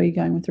make sure you're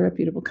going with a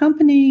reputable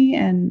company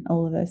and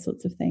all of those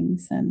sorts of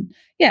things. And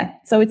yeah,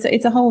 so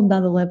it's a whole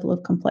nother level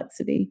of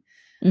complexity.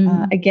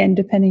 Again,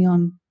 depending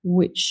on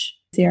which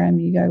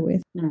CRM you go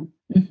with,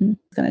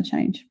 it's going to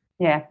change.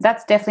 Yeah,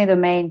 that's definitely the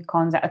main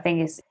cons, I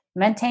think, is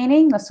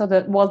maintaining the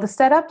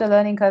setup, the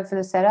learning curve for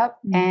the setup.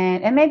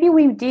 And maybe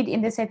we did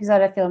in this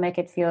episode, I feel, make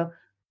it feel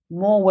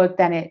more work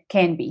than it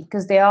can be,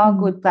 because there are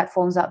good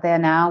platforms out there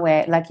now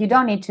where like you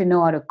don't need to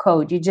know how to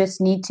code. You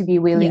just need to be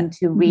willing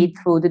to read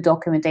through the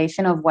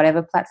documentation of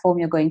whatever platform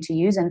you're going to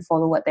use and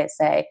follow what they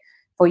say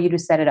for you to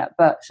set it up.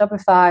 But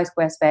Shopify,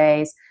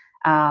 Squarespace,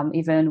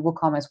 even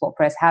WooCommerce,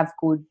 WordPress have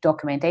good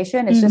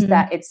documentation. It's just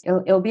that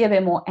it'll be a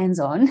bit more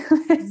hands-on,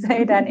 let's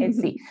say, than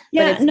Etsy.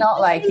 But it's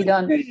not like you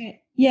don't...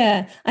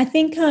 Yeah, I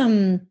think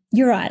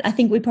you're right. I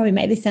think we probably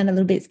made this sound a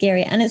little bit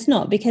scary, and it's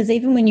not, because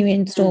even when you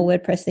install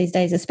WordPress these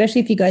days,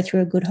 especially if you go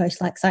through a good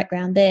host like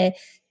SiteGround, there,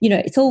 you know,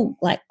 it's all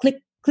like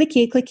click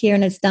here,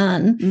 and it's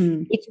done.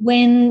 It's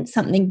when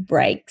something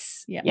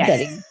breaks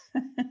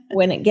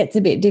when it gets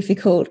a bit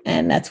difficult,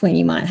 and that's when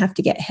you might have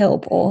to get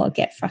help or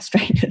get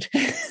frustrated.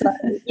 So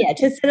yeah,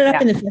 to set it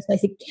up in the first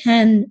place,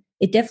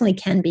 it definitely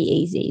can be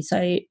easy.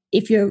 So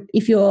if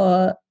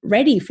you're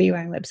ready for your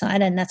own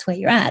website and that's where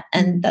you're at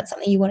and that's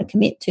something you want to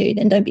commit to,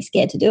 then don't be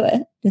scared to do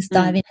it. Just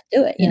dive in and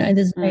do it. You know,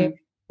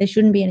 there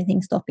shouldn't be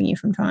anything stopping you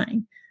from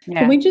trying.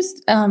 Can we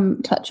just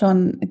touch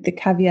on the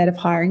caveat of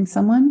hiring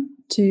someone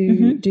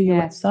to do your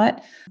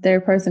website? There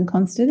are pros and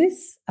cons to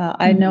this.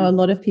 I know a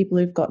lot of people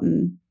who've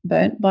gotten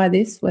burnt by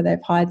this, where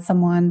they've hired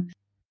someone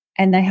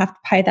and they have to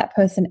pay that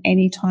person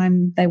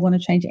anytime they want to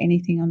change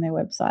anything on their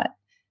website.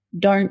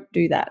 Don't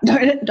do that.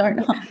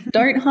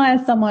 Don't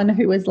hire someone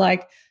who is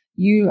like,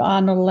 you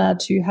are not allowed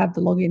to have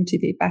the login to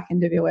the back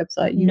end of your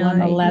website. You are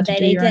not allowed to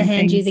do your own things. They need to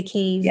hand you the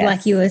keys. Yes.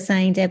 Like you were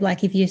saying, Deb,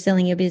 like if you're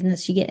selling your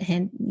business, you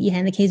hand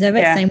the keys over.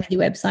 Same with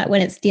your website.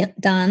 When it's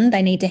done,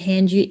 they need to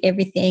hand you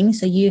everything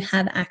so you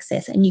have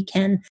access and you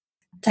can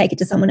take it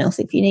to someone else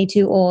if you need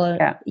to, or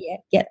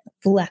get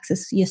full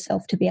access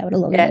yourself to be able to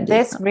log in. Yeah,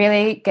 this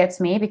really gets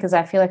me, because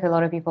I feel like a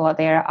lot of people out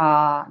there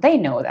they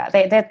know that.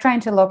 They're trying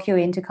to lock you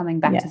into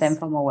coming back to them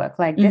for more work.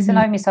 Like this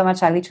annoyed me so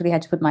much, I literally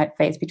had to put my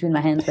face between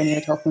my hands when you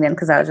were talking to them,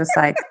 because I was just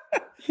like,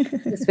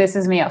 this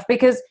pisses me off.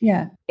 Because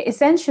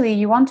essentially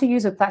you want to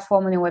use a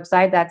platform on your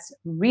website that's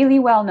really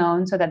well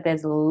known, so that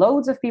there's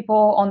loads of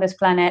people on this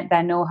planet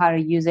that know how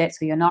to use it,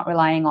 so you're not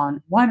relying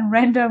on one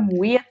random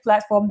weird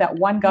platform that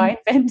one guy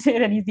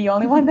invented and he's the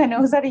only one that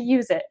knows how to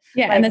use it.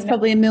 And there's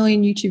probably a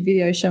million YouTube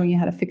videos showing you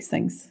how to fix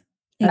things.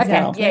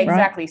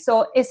 Exactly.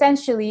 So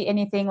essentially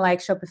anything like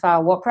Shopify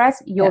or WordPress,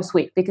 you're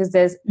sweet, because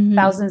there's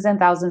thousands and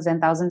thousands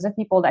and thousands of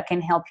people that can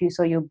help you,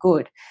 so you're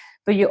good.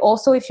 But you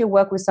also, if you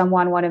work with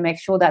someone, want to make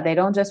sure that they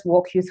don't just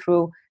walk you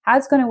through how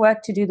it's going to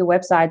work to do the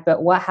website,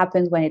 but what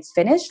happens when it's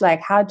finished.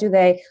 Like are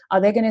they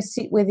going to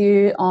sit with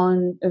you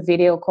on a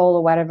video call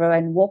or whatever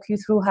and walk you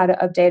through how to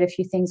update a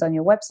few things on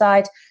your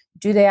website?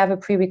 Do they have a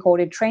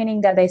pre-recorded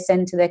training that they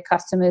send to their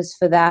customers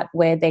for that,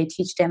 where they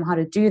teach them how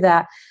to do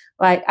that?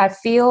 Like I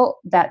feel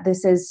that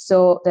this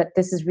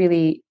is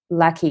really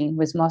lacking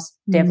with most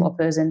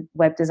developers and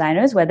web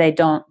designers, where they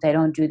don't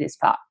do this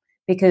part,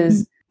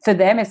 because for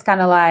them it's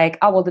kind of like,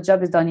 oh well, the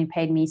job is done, you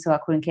paid me, so I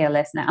couldn't care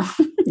less now.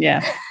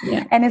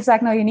 And it's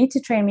like, no, you need to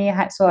train me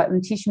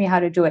and teach me how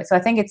to do it. So I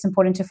think it's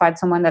important to find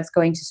someone that's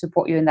going to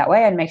support you in that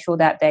way and make sure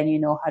that then you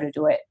know how to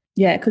do it.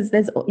 Yeah, because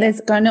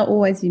there's going to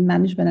always be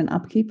management and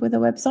upkeep with a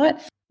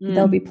website.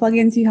 There'll be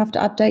plugins you have to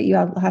update. You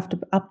have to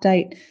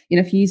update,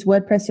 if you use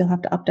WordPress, you'll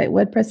have to update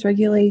WordPress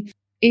regularly.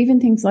 Even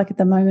things like at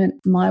the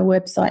moment, my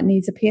website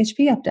needs a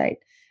PHP update.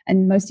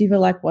 And most people are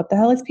like, what the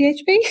hell is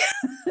PHP?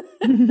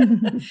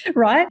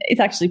 Right? It's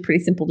actually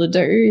pretty simple to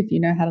do if you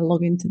know how to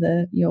log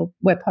into your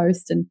web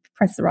host and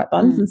press the right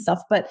buttons and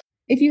stuff. But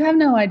if you have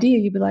no idea,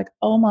 you'd be like,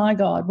 oh my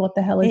God, what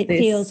the hell is this? It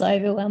feels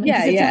overwhelming.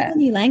 Yeah, it's like a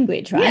new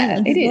language, right? Yeah,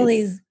 and there's all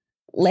these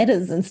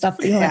letters and stuff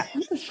that you're like,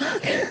 what the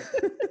fuck?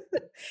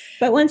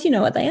 But once you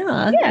know what they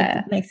are, Yeah.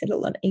 it makes it a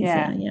lot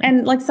easier. Yeah.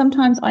 And like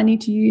sometimes I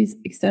need to use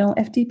external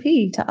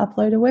FTP to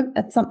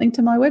upload something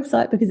to my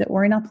website because it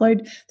won't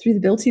upload through the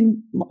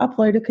built-in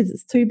uploader because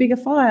it's too big a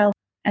file.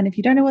 And if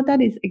you don't know what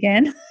that is,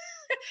 again,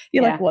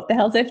 you're like, what the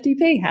hell's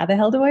FTP? How the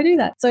hell do I do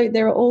that? So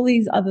there are all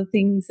these other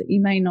things that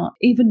you may not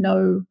even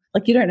know.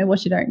 Like you don't know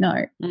what you don't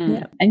know.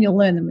 Mm. And you'll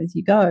learn them as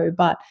you go.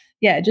 But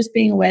yeah, just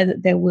being aware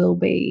that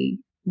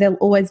there'll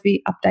always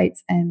be updates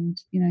and,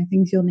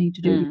 things you'll need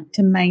to do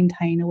to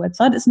maintain a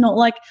website. It's not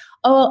like,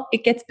 oh,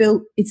 it gets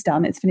built, it's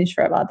done, it's finished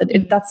forever.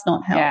 That's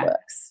not how it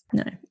works.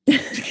 No.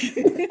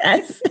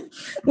 As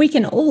we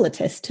can all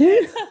attest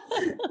to.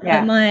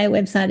 That my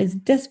website is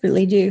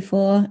desperately due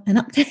for an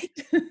update.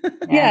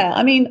 Yeah,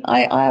 I mean,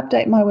 I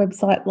update my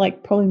website,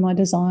 like probably my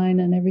design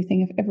and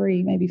everything,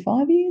 every maybe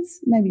 5 years,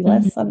 maybe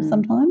less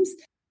sometimes.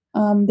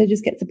 There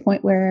just gets a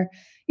point where,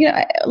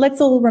 let's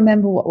all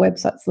remember what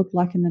websites looked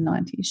like in the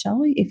 90s, shall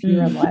we? If you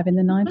were alive in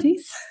the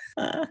 90s.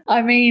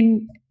 I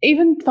mean,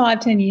 even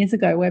 5-10 years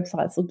ago,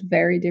 websites looked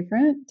very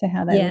different to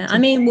how they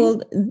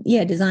look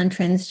today. Design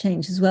trends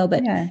change as well.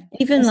 But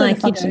even like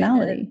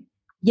functionality.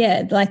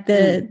 Like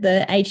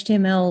the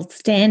HTML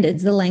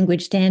standards, the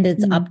language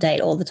standards update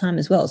all the time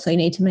as well. So you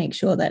need to make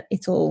sure that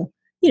it's all,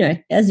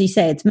 as you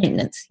say, it's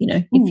maintenance.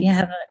 If you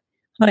have a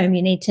home,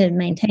 you need to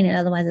maintain it.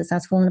 Otherwise it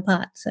starts falling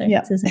apart. So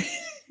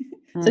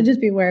So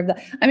just be aware of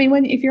that. I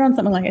mean, if you're on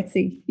something like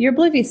Etsy, you're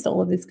oblivious to all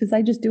of this because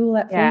they just do all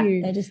that for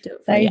you. They just do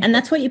it for you. And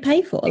that's what you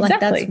pay for. Exactly. Like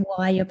that's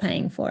why you're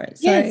paying for it.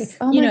 So, yes.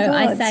 Oh my God.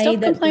 I say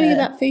stop complaining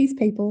about fees,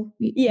 people.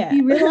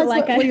 You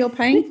realise what you're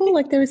paying for?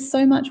 Like there is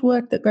so much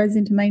work that goes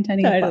into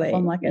maintaining a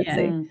platform like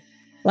Etsy.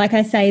 Like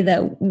I say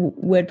that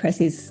WordPress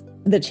is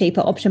the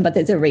cheaper option, but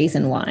there's a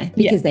reason why,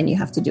 because then you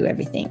have to do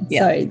everything.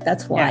 So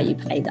that's why you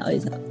pay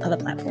those other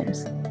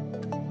platforms.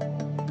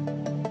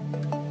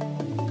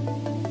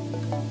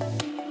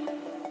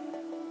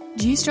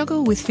 Do you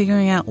struggle with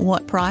figuring out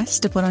what price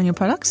to put on your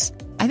products?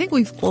 I think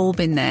we've all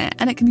been there,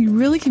 and it can be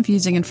really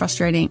confusing and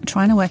frustrating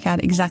trying to work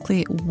out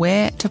exactly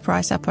where to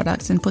price our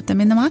products and put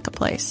them in the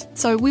marketplace.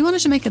 So we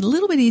wanted to make it a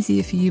little bit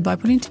easier for you by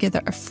putting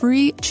together a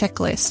free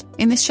checklist.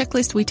 In this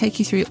checklist, we take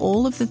you through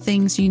all of the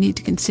things you need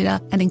to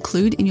consider and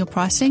include in your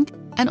pricing,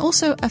 and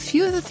also a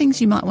few of the things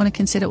you might want to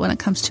consider when it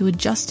comes to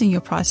adjusting your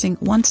pricing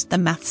once the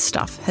math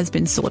stuff has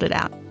been sorted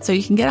out. So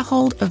you can get a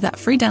hold of that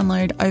free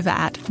download over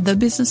at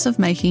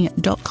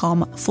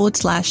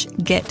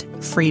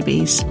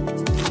thebusinessofmaking.com/get-freebies.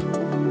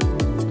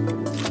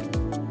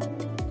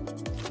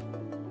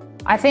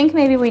 I think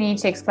maybe we need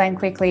to explain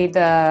quickly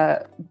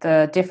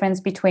the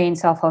difference between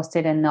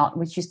self-hosted and not,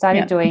 which you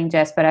started doing,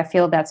 Jess, but I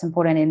feel that's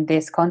important in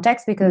this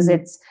context because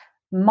it's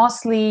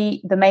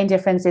mostly the main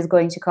difference is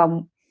going to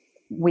come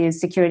with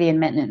security and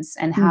maintenance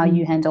and how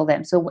you handle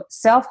them. So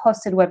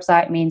self-hosted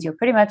website means you're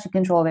pretty much in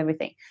control of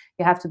everything.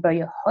 You have to buy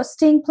your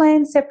hosting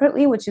plan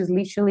separately, which is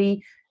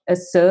literally a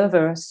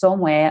server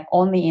somewhere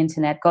on the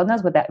internet. God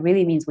knows what that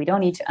really means. We don't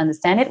need to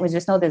understand it. We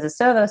just know there's a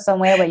server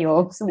somewhere where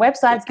your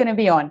website's going to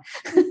be on.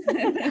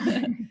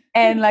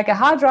 And like a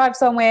hard drive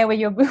somewhere where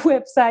your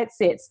website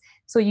sits.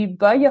 So you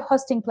buy your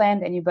hosting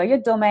plan, then you buy your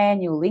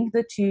domain, you link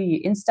the two, you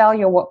install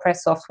your WordPress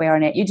software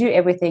on it, you do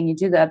everything, you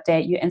do the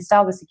update, you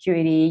install the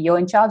security, you're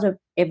in charge of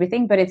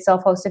everything, but it's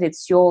self-hosted,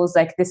 it's yours.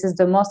 Like this is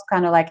the most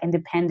kind of like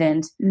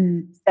independent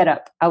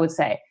setup, I would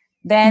say.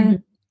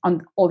 Then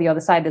on all the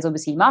other side, there's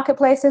obviously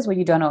marketplaces where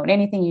you don't own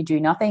anything, you do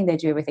nothing, they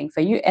do everything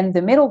for you. And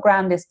the middle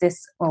ground is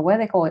this, well, what do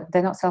they call it?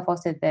 They're not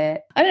self-hosted, they're...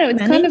 I don't know, it's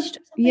managed,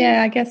 kind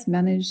of, I guess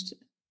managed.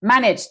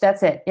 Managed,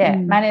 that's it. Yeah,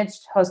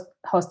 managed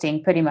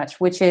hosting pretty much,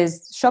 which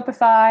is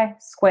Shopify,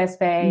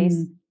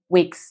 Squarespace,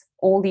 Wix,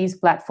 all these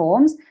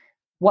platforms.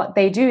 What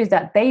they do is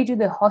that they do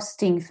the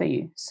hosting for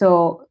you.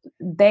 So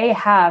they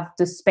have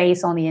the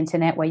space on the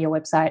internet where your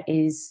website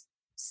is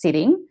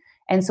sitting.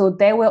 And so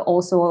they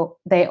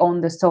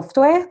own the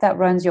software that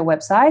runs your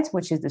website,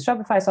 which is the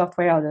Shopify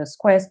software or the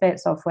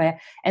Squarespace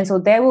software. And so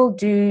they will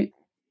do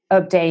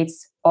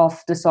updates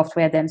of the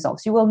software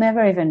themselves. You will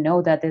never even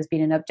know that there's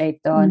been an update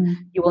done.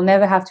 You will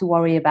never have to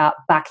worry about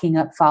backing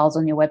up files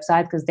on your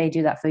website because they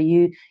do that for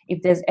you.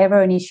 If there's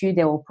ever an issue,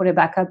 they will put it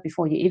back up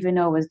before you even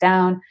know it was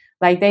down.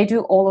 Like they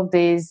do all of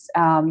these,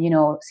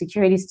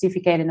 security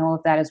certificate and all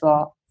of that as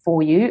well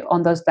for you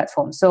on those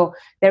platforms. So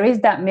there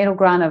is that middle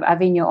ground of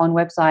having your own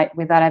website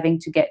without having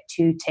to get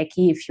too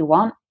techie if you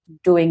want,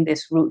 doing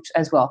this route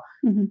as well.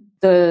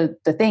 The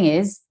thing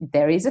is,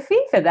 there is a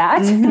fee for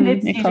that. And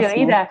it's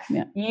usually that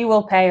you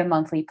will pay a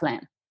monthly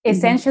plan.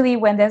 Essentially,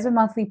 when there's a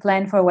monthly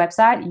plan for a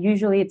website,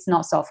 usually it's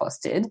not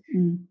self-hosted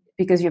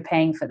because you're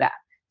paying for that.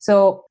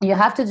 So you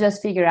have to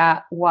just figure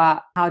out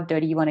how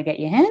dirty you want to get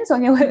your hands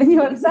on your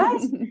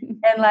website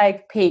and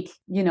like pick,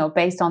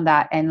 based on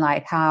that and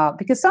like how,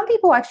 because some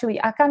people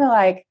actually are kind of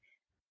like,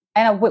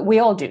 and we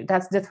all do.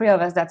 That's the three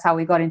of us. That's how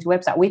we got into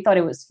website. We thought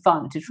it was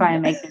fun to try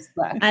and make this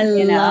work. I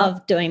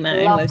love doing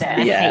my own website.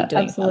 I hate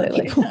doing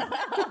absolutely.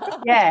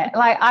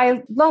 Like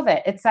I love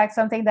it. It's like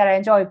something that I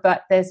enjoy.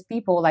 But there's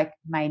people like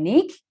my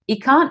Nick.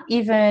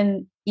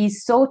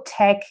 He's so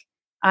tech,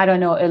 I don't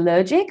know,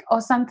 allergic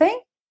or something.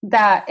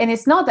 that, and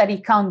it's not that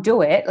he can't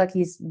do it, like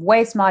he's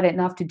way smart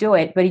enough to do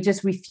it, but he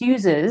just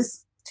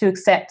refuses to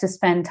accept to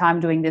spend time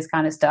doing this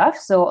kind of stuff.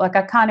 So like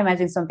I can't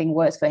imagine something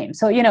worse for him.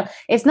 So,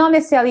 it's not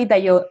necessarily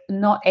that you're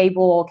not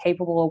able or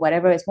capable or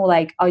whatever. It's more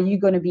like, are you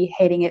going to be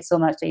hating it so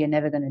much that you're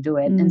never going to do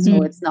it? And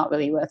so it's not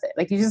really worth it.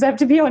 Like you just have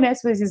to be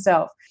honest with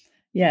yourself.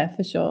 Yeah,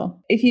 for sure.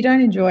 If you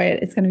don't enjoy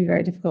it, it's going to be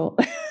very difficult.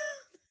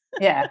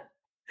 Yeah.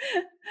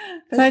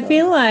 So I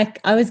feel like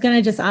I was going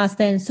to just ask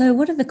then, so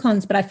what are the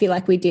cons? But I feel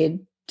like we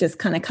did just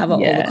kind of cover all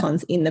the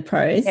cons in the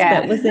pros.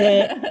 Yeah. But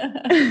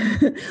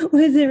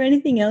was there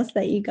anything else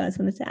that you guys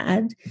wanted to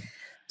add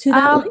to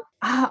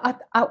that?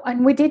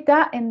 And we did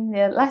that in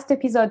the last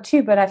episode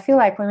too, but I feel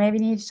like we maybe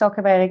need to talk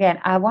about it again.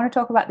 I want to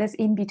talk about this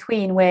in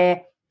between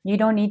where you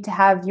don't need to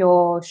have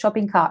your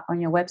shopping cart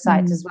on your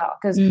website as well,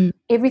 because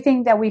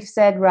everything that we've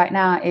said right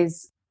now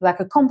is like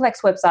a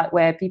complex website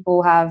where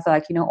people have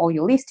all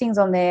your listings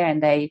on there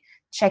and they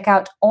check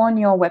out on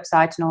your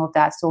website and all of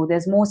that. So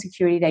there's more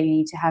security that you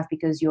need to have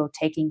because you're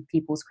taking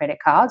people's credit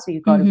cards. So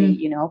you've got to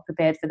be,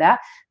 prepared for that.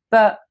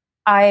 But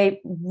I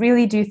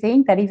really do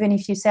think that even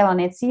if you sell on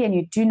Etsy and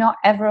you do not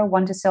ever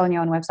want to sell on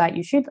your own website,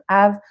 you should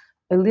have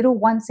a little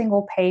one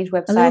single page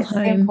website,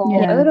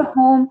 a little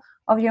home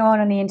of your own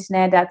on the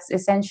internet. That's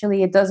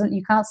essentially,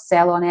 you can't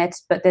sell on it,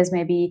 but there's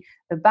maybe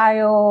a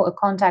bio, a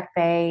contact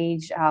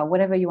page,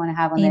 whatever you want to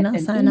have on it.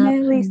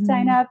 Email list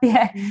sign up.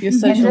 Yeah. Your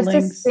social and just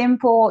links. a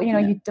simple,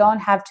 you don't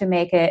have to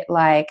make it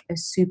like a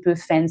super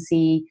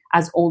fancy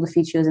as all the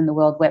features in the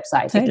world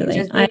website. Totally. It can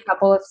just be a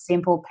couple of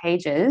simple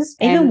pages.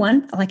 Even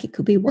one, like it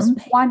could be one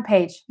page. One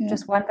page,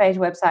 just one page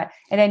website.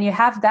 And then you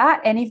have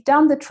that. And if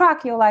down the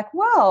track, you're like,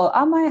 well,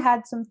 I might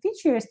add some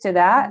features to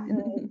that.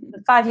 And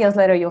 5 years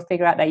later, you'll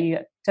figure out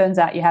that turns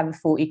out you have a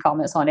full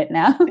e-commerce on it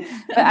now.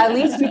 But at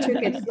least you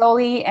took it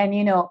slowly. And,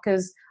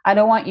 because I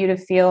don't want you to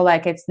feel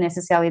like it's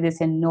necessarily this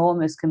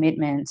enormous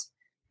commitment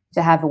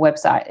to have a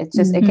website. It's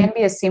just, it can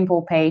be a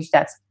simple page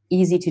that's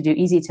easy to do,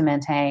 easy to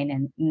maintain,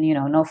 and,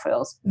 no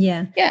frills.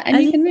 Yeah. Yeah.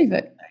 And you can move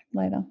it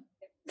later.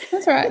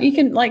 That's all right. You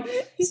can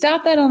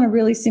start that on a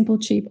really simple,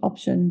 cheap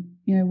option,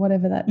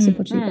 whatever that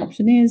simple, cheap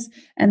option is.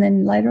 And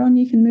then later on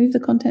you can move the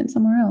content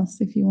somewhere else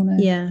if you want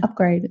to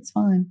upgrade. It's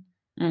fine.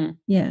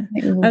 Yeah.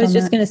 I was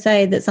just going to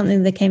say that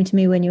something that came to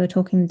me when you were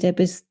talking, Deb,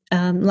 is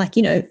 5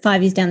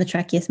 years down the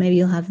track, yes, maybe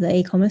you'll have the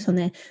e-commerce on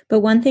there.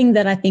 But one thing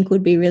that I think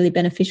would be really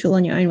beneficial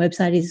on your own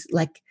website is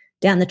like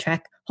down the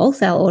track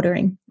wholesale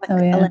ordering.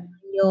 Allowing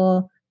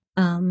your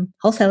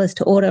wholesalers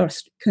to order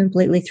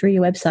completely through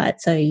your website,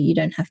 so you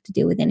don't have to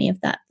deal with any of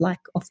that like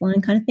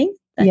offline kind of thing.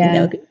 I think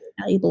that would be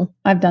valuable.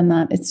 I've done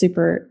that. It's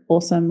super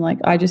awesome. Like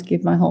I just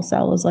give my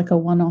wholesalers like a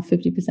one-off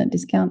 50%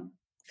 discount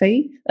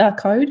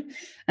code,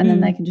 and then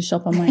they can just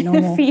shop on my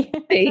normal fee.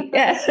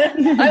 Yeah,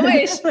 I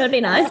wish. That'd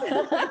be nice.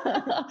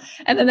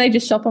 And then they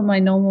just shop on my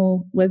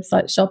normal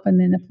website shop and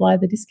then apply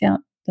the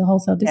discount, the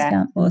wholesale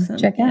discount. Awesome.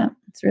 Check out.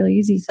 It's really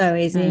easy. So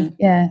easy.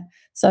 Yeah.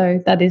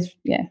 So that is,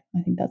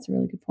 I think that's a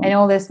really good point. And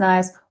all this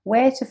nice,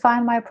 where to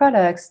find my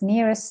products,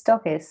 nearest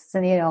stockists,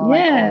 and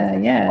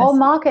all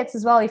markets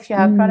as well. If you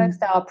have products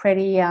that are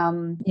pretty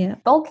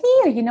bulky,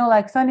 or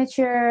like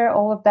furniture,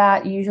 all of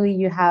that. Usually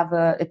you have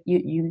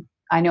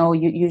I know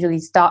you usually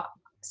start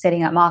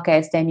setting up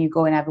markets, then you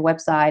go and have a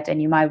website,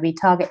 and you might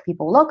retarget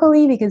people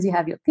locally because you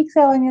have your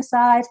pixel on your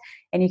site,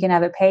 and you can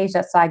have a page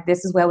that's like,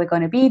 this is where we're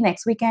going to be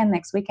next weekend,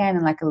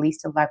 and like a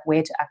list of like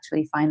where to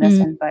actually find us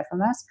and buy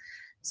from us.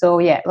 So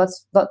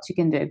lots you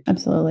can do.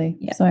 Absolutely.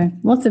 Yeah. So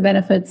lots of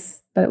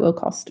benefits, but it will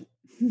cost.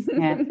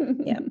 Yeah.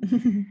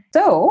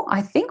 So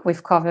I think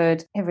we've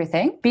covered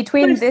everything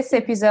between this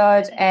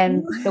episode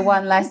and the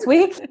one last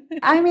week.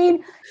 I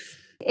mean,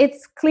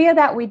 it's clear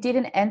that we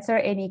didn't answer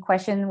any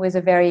question with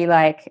a very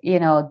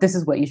this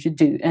is what you should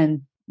do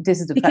and this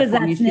is the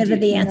platform you should never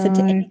do. the answer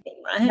to anything,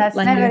 right? That's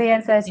never the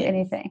answer to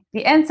anything.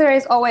 The answer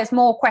is always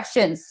more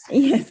questions.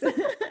 Yes.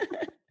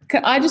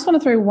 I just want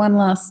to throw one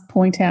last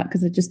point out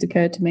because it just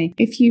occurred to me.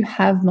 If you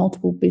have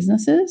multiple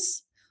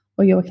businesses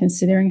or you're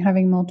considering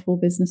having multiple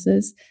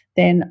businesses,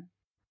 then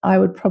I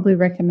would probably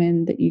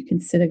recommend that you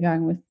consider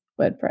going with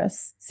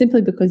WordPress,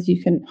 simply because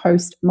you can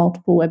host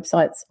multiple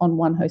websites on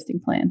one hosting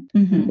plan.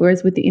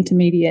 Whereas with the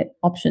intermediate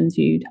options,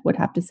 you would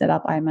have to set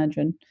up, I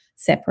imagine,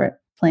 separate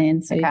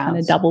plans. So you're kind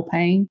of double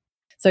paying.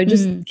 So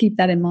just keep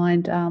that in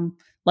mind.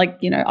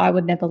 I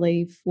would never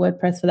leave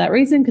WordPress for that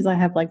reason, because I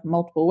have like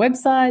multiple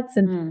websites,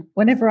 and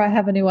whenever I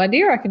have a new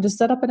idea, I can just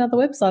set up another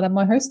website on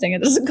my hosting.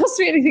 It doesn't cost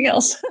me anything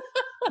else.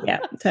 Yeah,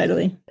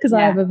 totally. Because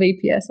I have a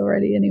VPS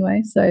already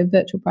anyway, so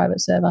virtual private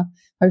server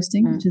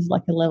hosting, which is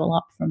like a level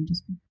up from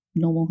just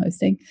normal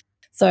hosting.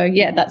 So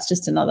that's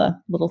just another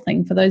little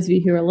thing for those of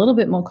you who are a little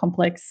bit more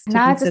complex to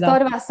now consider. I just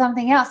thought about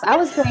something else. I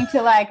was going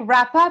to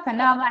wrap up, and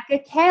now I'm like,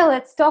 okay,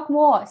 let's talk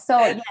more. So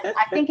yes,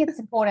 I think it's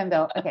important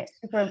though. Okay,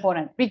 super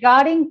important.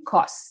 Regarding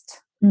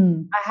cost,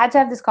 I had to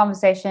have this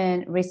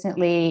conversation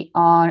recently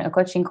on a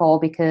coaching call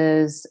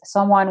because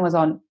someone was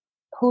on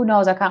who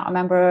knows, I can't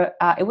remember.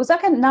 It was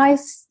like a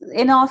nice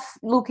enough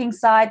looking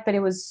site, but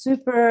it was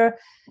super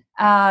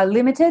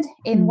limited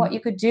in what you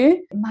could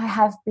do. It might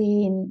have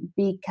been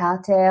Big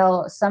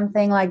Cartel,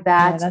 something like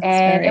that.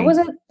 And it was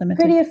a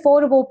pretty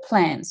affordable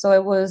plan. So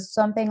it was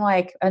something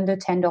like under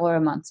 $10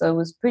 a month. So it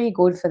was pretty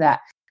good for that,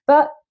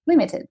 but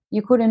limited.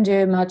 You couldn't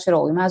do much at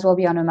all. You might as well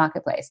be on a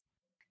marketplace.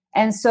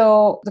 And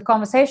so the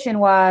conversation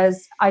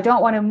was, I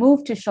don't want to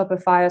move to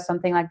Shopify or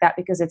something like that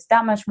because it's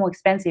that much more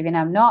expensive and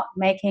I'm not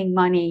making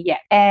money yet.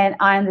 And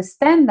I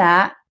understand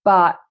that,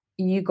 but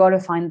you got to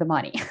find the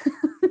money.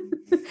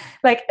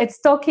 Like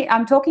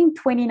I'm talking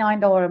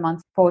 $29 a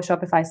month for a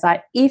Shopify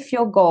site. If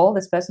your goal,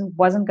 this person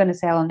wasn't going to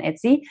sell on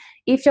Etsy.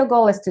 If your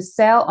goal is to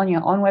sell on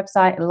your own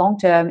website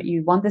long-term,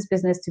 you want this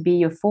business to be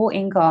your full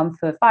income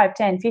for 5,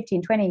 10,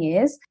 15, 20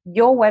 years,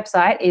 your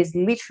website is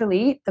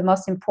literally the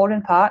most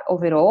important part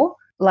of it all.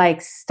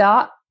 Like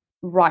start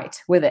right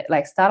with it.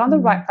 Like start on the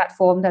right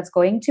platform that's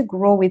going to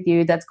grow with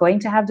you, that's going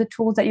to have the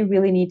tools that you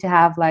really need to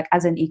have, like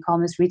as an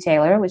e-commerce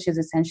retailer, which is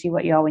essentially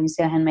what you are when you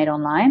sell handmade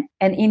online,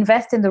 and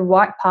invest in the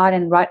right part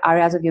and right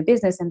areas of your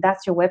business. And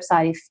that's your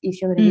website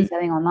if you're going to be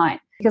selling online.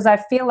 Because I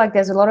feel like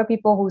there's a lot of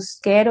people who's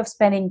scared of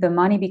spending the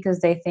money because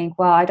they think,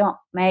 well, I don't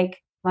make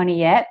money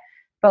yet.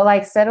 But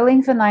like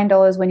settling for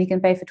 $9 when you can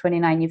pay for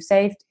 $29, you've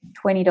saved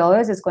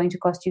 $20. It's going to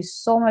cost you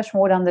so much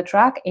more down the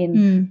track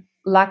in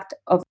lack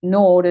of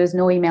no orders,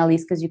 no email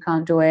lists because you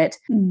can't do it.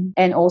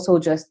 And also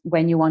just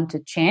when you want to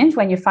change,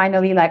 when you're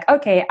finally like,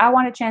 okay, I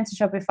want to change to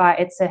Shopify.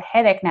 It's a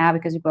headache now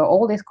because you've got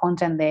all this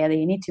content there that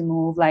you need to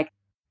move. Like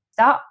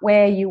start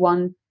where you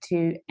want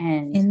to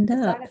end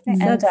up.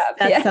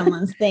 That's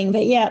someone's thing.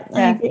 But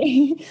I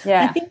agree.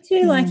 I think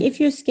too, like if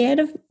you're scared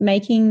of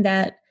making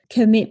that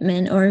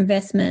commitment or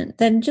investment,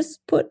 then just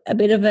put a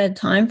bit of a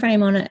time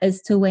frame on it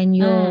as to when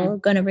you're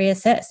going to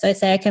reassess. So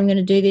say, okay, I'm going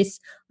to do this,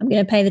 I'm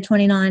going to pay the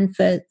 $29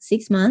 for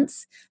 6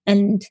 months,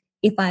 and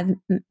if I've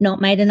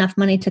not made enough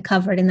money to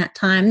cover it in that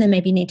time, then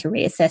maybe you need to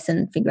reassess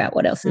and figure out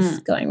what else is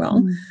going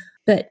wrong.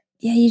 But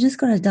you just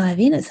got to dive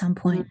in at some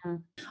point.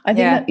 I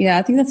think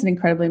I think that's an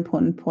incredibly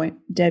important point,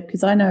 Deb,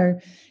 because I know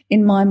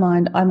in my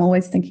mind I'm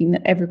always thinking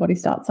that everybody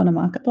starts on a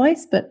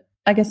marketplace, but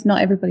I guess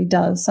not everybody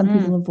does. Some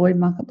people avoid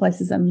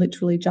marketplaces and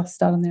literally just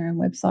start on their own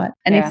website.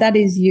 And if that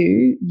is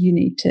you, you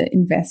need to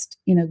invest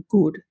in a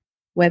good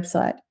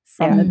website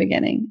from the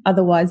beginning.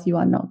 Otherwise, you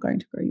are not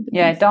going to grow your business.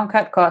 Yeah, don't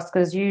cut costs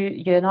because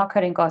you're not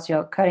cutting costs.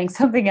 You're cutting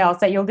something else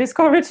that you'll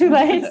discover too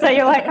late. So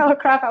you're like, oh,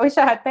 crap, I wish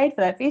I had paid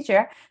for that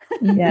feature.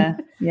 That's a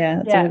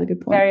really good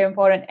point. Very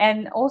important.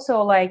 And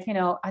also, like,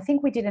 I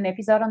think we did an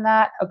episode on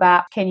that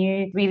about can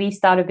you really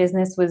start a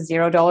business with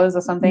 $0 or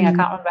something? I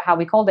can't remember how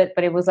we called it,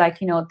 but it was like,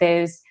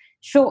 there's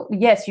sure,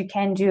 yes, you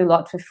can do a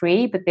lot for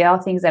free, but there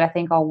are things that I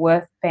think are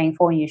worth paying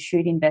for and you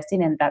should invest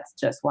in, and that's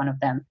just one of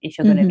them if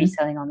you're going to be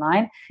selling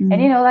online. And,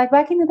 like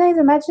back in the days,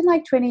 imagine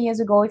like 20 years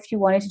ago, if you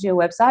wanted to do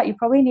a website, you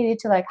probably needed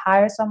to like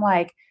hire some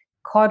like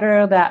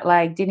coder that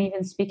like didn't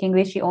even speak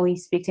English, he only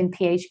speaks in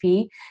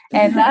PHP,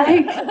 and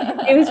like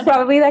it was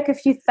probably like a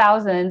few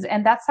thousands,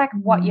 and that's like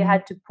what you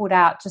had to put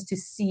out just to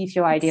see if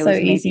your idea was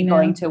maybe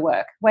going to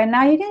work. When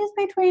now you can just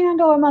pay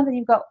 $29 a month and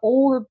you've got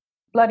all the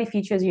bloody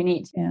features you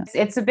need.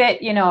 It's a bit,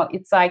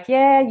 it's like,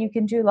 you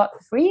can do a lot for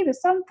free, but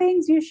some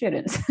things you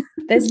shouldn't.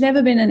 There's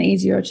never been an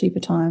easier or cheaper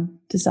time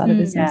to start a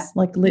business,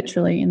 like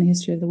literally in the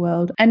history of the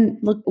world. And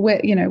look,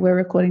 we're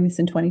recording this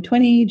in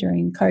 2020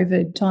 during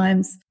COVID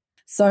times.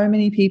 So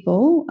many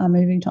people are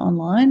moving to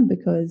online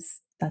because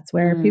that's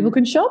where people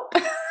can shop.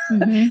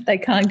 They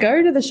can't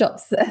go to the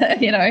shops,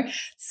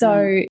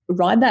 So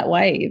ride that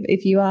wave.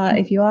 If you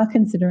are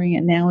considering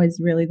it, now is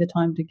really the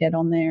time to get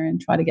on there and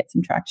try to get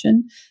some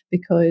traction,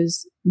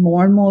 because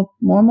more and more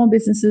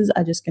businesses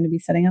are just going to be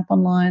setting up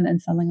online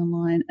and selling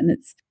online, and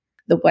it's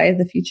the way of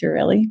the future,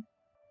 really.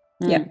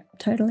 Yeah,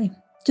 totally.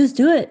 Just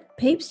do it,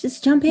 peeps.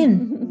 Just jump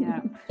in.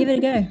 Give it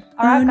a go.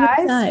 All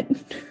right,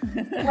 guys.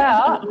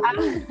 Well,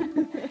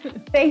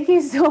 thank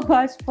you so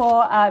much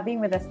for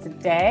being with us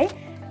today.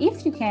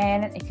 If you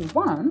can, if you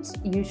want,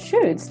 you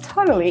should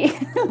totally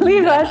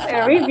leave us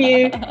a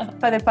review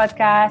for the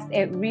podcast.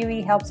 It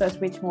really helps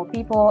us reach more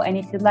people. And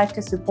if you'd like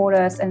to support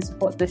us and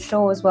support the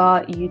show as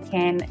well, you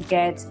can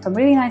get some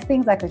really nice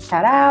things like a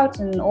shout out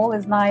and all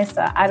these nice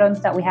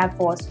add-ons that we have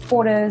for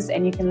supporters.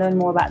 And you can learn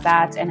more about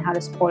that and how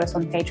to support us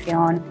on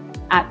Patreon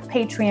at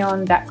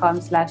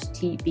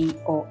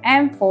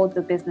patreon.com/TBOM for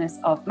the business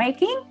of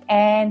making.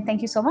 And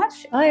thank you so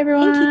much. Bye,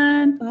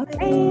 everyone.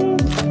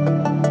 Bye.